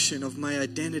revelation of my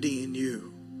identity in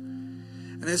you.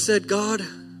 And I said, God,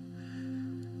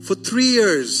 for 3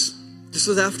 years, this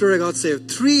was after I got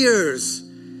saved, 3 years,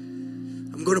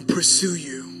 I'm going to pursue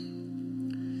you.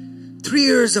 3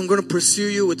 years, I'm going to pursue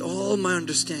you with all my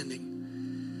understanding.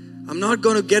 I'm not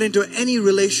going to get into any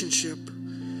relationship.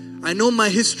 I know my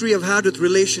history I've had with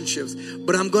relationships,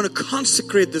 but I'm going to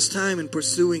consecrate this time in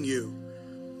pursuing you.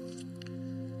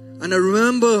 And I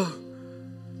remember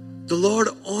the Lord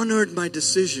honored my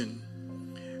decision.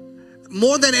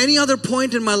 More than any other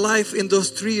point in my life, in those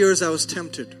 3 years, I was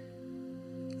tempted.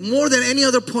 More than any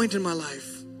other point in my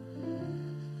life.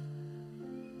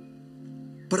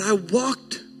 But I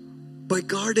walked by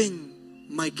guarding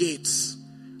my gates.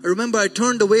 I remember I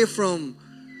turned away from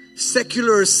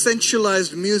secular,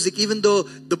 sensualized music, even though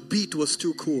the beat was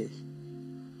too cool.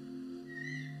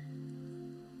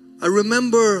 I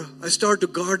remember I started to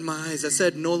guard my eyes. I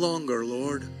said, no longer,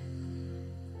 Lord.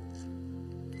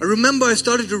 I remember I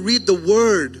started to read the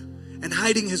Word and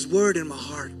hiding His Word in my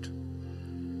heart.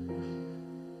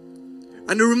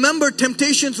 And I remember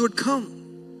temptations would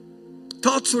come.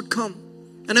 Thoughts would come.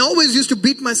 And I always used to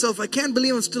beat myself. I can't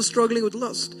believe I'm still struggling with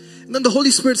lust. And then the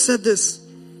Holy Spirit said this.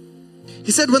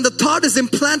 He said, when the thought is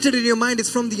implanted in your mind, it's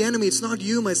from the enemy. It's not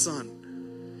you, my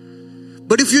son.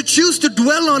 But if you choose to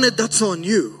dwell on it, that's on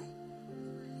you.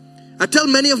 I tell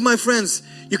many of my friends,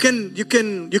 you can't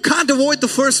avoid the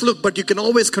first look, but you can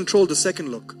always control the second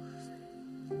look.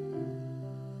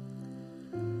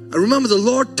 I remember the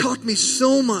Lord taught me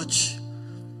so much.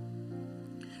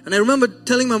 And I remember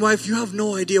telling my wife, you have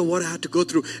no idea what I had to go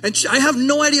through. And I have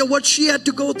no idea what she had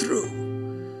to go through.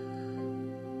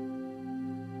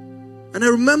 And I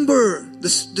remember the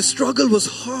struggle was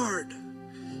hard.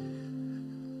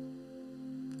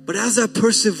 But as I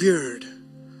persevered,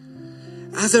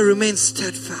 as I remained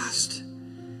steadfast,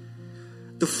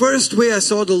 the first way I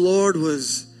saw the Lord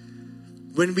was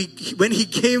when He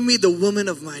gave me the woman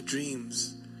of my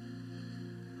dreams.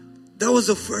 That was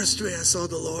the first way I saw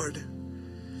the Lord.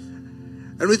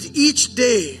 And with each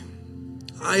day,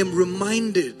 I am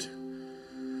reminded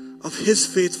of His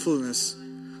faithfulness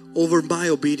over my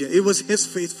obedience. It was His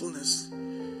faithfulness.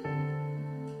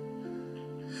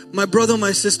 My brother,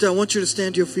 my sister, I want you to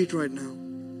stand to your feet right now.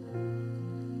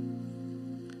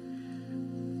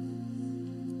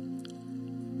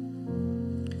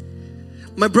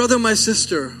 My brother, my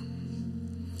sister,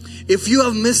 if you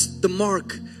have missed the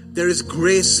mark, there is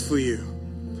grace for you.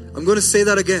 I'm going to say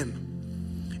that again.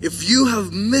 If you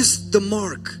have missed the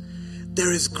mark,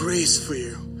 there is grace for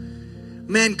you.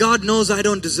 Man, God knows I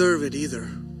don't deserve it either.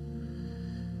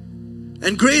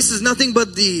 And grace is nothing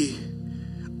but the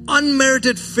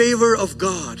unmerited favor of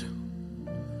God.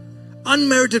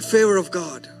 Unmerited favor of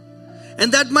God.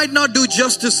 And that might not do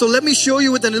justice. So let me show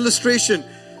you with an illustration.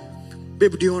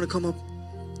 Babe, do you want to come up?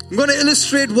 I'm going to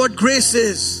illustrate what grace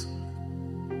is.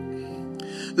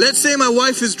 Let's say my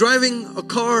wife is driving a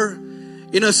car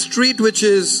in a street which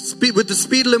is with the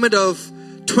speed limit of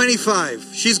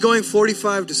 25. She's going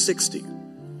 45 to 60.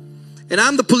 And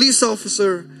I'm the police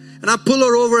officer, and I pull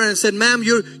her over and said, ma'am,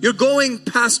 you're going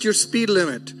past your speed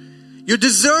limit. You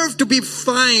deserve to be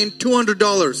fined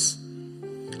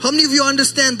 $200. How many of you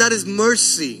understand that is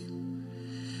mercy?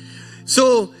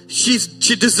 So she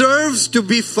deserves to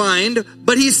be fined,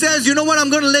 but he says, you know what, I'm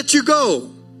going to let you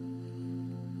go.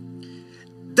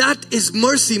 That is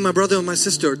mercy, my brother and my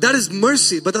sister. That is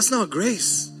mercy, but that's not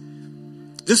grace.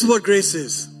 This is what grace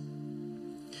is.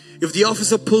 If the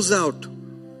officer pulls out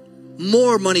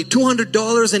more money,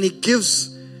 $200, and he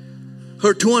gives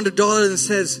her $200 and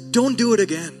says, don't do it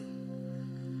again.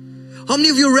 How many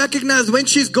of you recognize when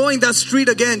she's going that street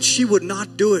again, she would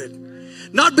not do it?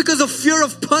 Not because of fear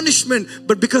of punishment,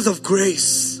 but because of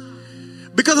grace.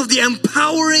 Because of the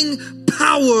empowering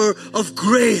power of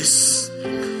grace.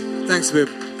 Thanks, babe.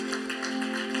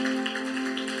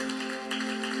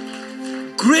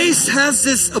 Grace has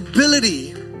this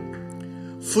ability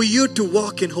for you to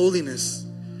walk in holiness.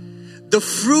 The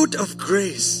fruit of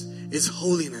grace is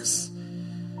holiness.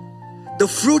 The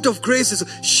fruit of grace is,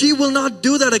 she will not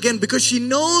do that again because she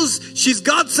knows she's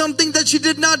got something that she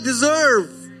did not deserve.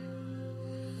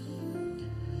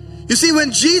 You see,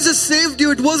 when Jesus saved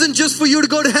you, it wasn't just for you to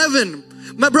go to heaven.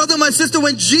 My brother, my sister,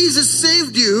 when Jesus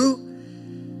saved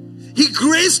you, He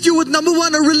graced you with, number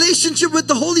one, a relationship with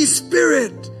the Holy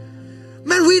Spirit.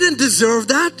 Man, we didn't deserve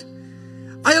that.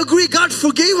 I agree, God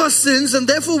forgave our sins and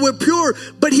therefore we're pure,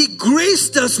 but He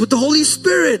graced us with the Holy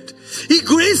Spirit. He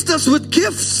graced us with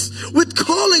gifts, with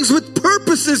callings, with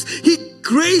purposes. He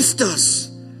graced us.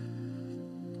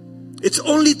 It's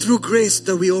only through grace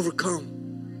that we overcome.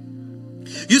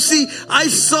 You see, I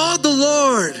saw the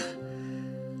Lord.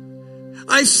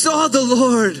 I saw the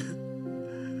Lord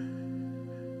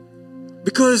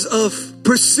because of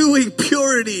pursuing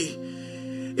purity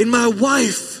in my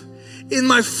wife, in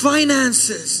my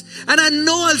finances. And I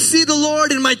know I'll see the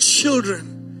Lord in my children.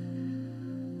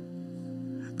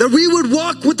 That we would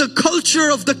walk with the culture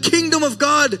of the kingdom of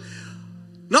God,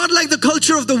 not like the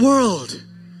culture of the world.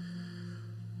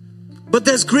 But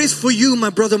there's grace for you, my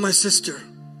brother, my sister.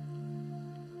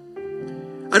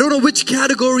 I don't know which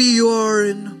category you are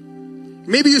in.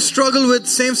 Maybe you struggle with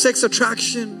same-sex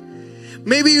attraction.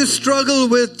 Maybe you struggle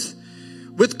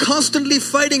with constantly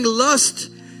fighting lust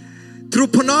through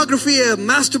pornography,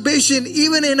 masturbation,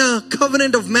 even in a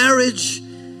covenant of marriage.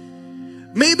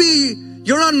 Maybe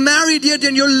you're unmarried yet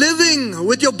and you're living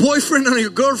with your boyfriend or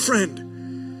your girlfriend.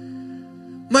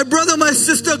 My brother, my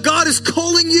sister, God is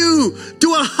calling you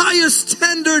to a higher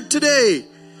standard today.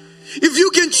 If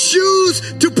you can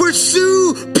choose to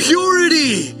pursue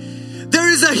purity, there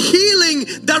is a healing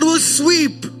that will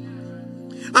sweep.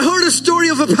 I heard a story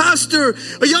of a pastor.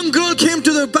 A young girl came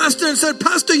to the pastor and said,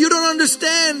 Pastor, you don't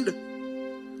understand.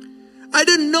 I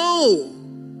didn't know.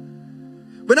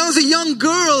 When I was a young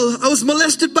girl, I was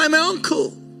molested by my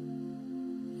uncle.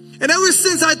 And ever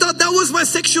since I thought that was my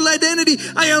sexual identity,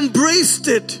 I embraced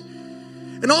it.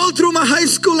 And all through my high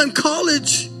school and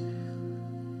college,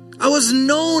 I was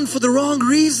known for the wrong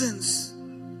reasons.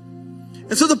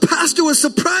 And so the pastor was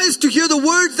surprised to hear the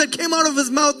words that came out of his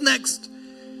mouth next.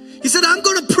 He said, I'm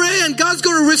going to pray and God's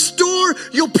going to restore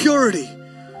your purity.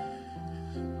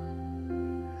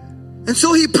 And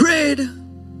so he prayed.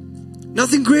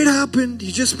 Nothing great happened.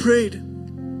 He just prayed.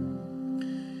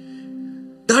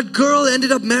 That girl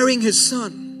ended up marrying his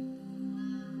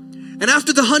son. And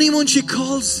after the honeymoon, she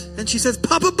calls and she says,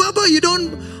 Papa,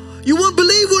 you won't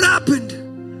believe what happened.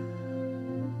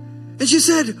 And she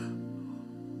said,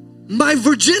 my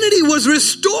virginity was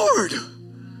restored.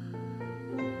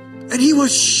 And he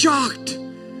was shocked.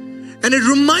 And it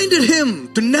reminded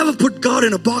him to never put God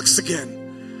in a box again.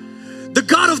 The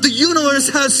God of the universe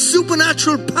has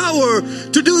supernatural power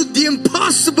to do the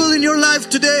impossible in your life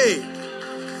today.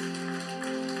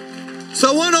 So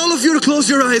I want all of you to close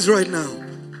your eyes right now.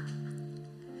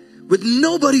 With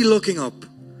nobody looking up.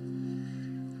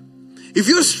 If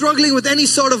you're struggling with any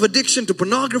sort of addiction to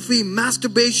pornography,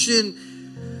 masturbation,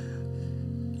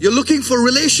 you're looking for a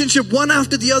relationship one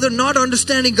after the other, not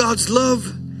understanding God's love.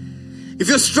 If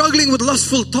you're struggling with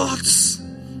lustful thoughts,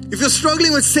 if you're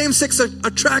struggling with same-sex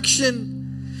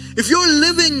attraction, if you're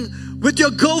living with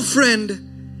your girlfriend,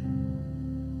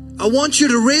 I want you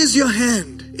to raise your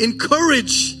hand in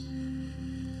courage.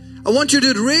 I want you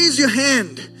to raise your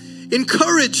hand in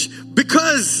courage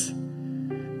because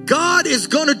God is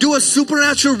going to do a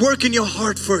supernatural work in your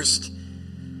heart first.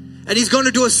 And He's going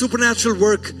to do a supernatural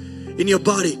work in your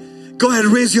body. Go ahead,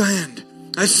 raise your hand.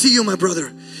 I see you, my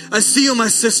brother. I see you, my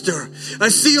sister. I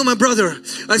see you, my brother.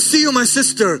 I see you, my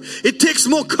sister. It takes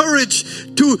more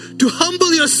courage to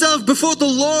humble yourself before the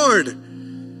Lord.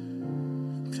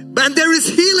 And there is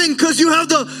healing because you have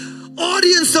the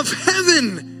audience of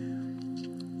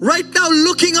heaven right now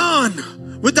looking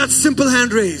on with that simple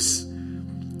hand raise.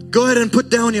 Go ahead and put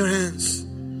down your hands.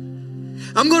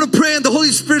 I'm going to pray and the Holy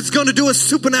Spirit's going to do a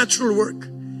supernatural work.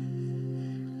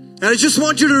 And I just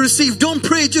want you to receive. Don't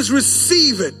pray, just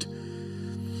receive it.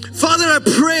 Father, I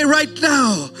pray right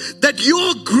now that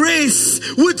your grace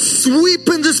would sweep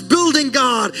in this building,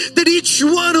 God. That each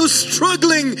one who's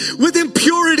struggling with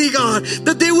impurity, God,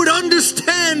 that they would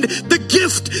understand the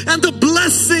gift and the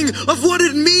blessing of what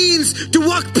it means to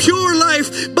walk pure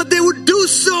life. But they would do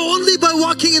so only by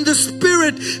walking in the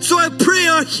Spirit. So I pray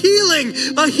a healing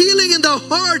in the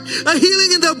heart, a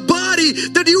healing in the body,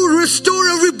 that you would restore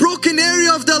every broken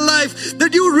area of their life,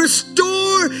 that you would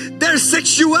restore their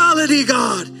sexuality,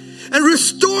 God. And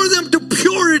restore them to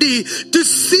purity, to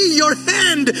see your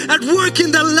hand at work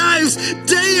in their lives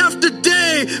day after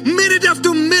day, minute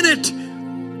after minute.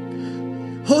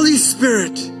 Holy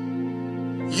Spirit,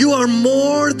 you are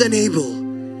more than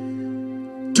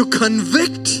able to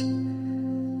convict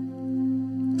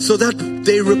so that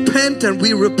they repent and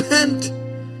we repent.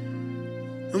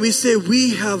 And we say,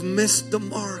 we have missed the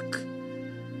mark.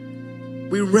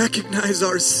 We recognize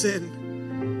our sin.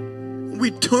 We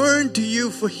turn to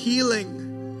you for healing.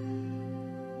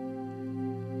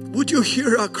 Would you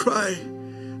hear our cry,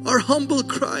 our humble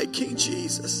cry, King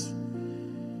Jesus?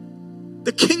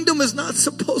 The kingdom is not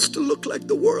supposed to look like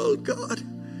the world, God.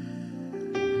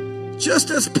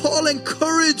 Just as Paul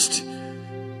encouraged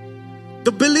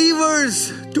the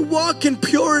believers to walk in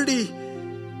purity,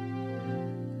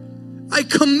 I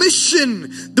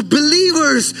commission the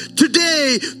believers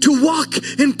today to walk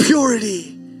in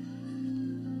purity.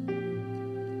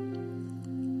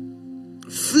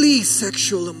 Flee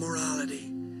sexual immorality.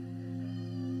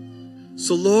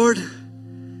 So Lord,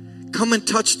 come and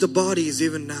touch the bodies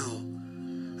even now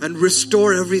and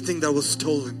restore everything that was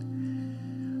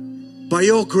stolen. By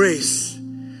your grace,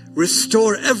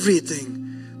 restore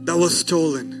everything that was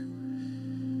stolen.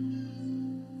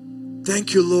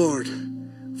 Thank you, Lord,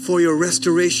 for your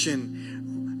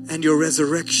restoration and your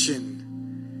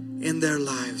resurrection in their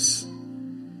lives.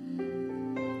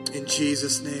 In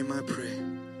Jesus' name I pray.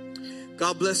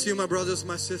 God bless you, my brothers,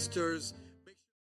 my sisters.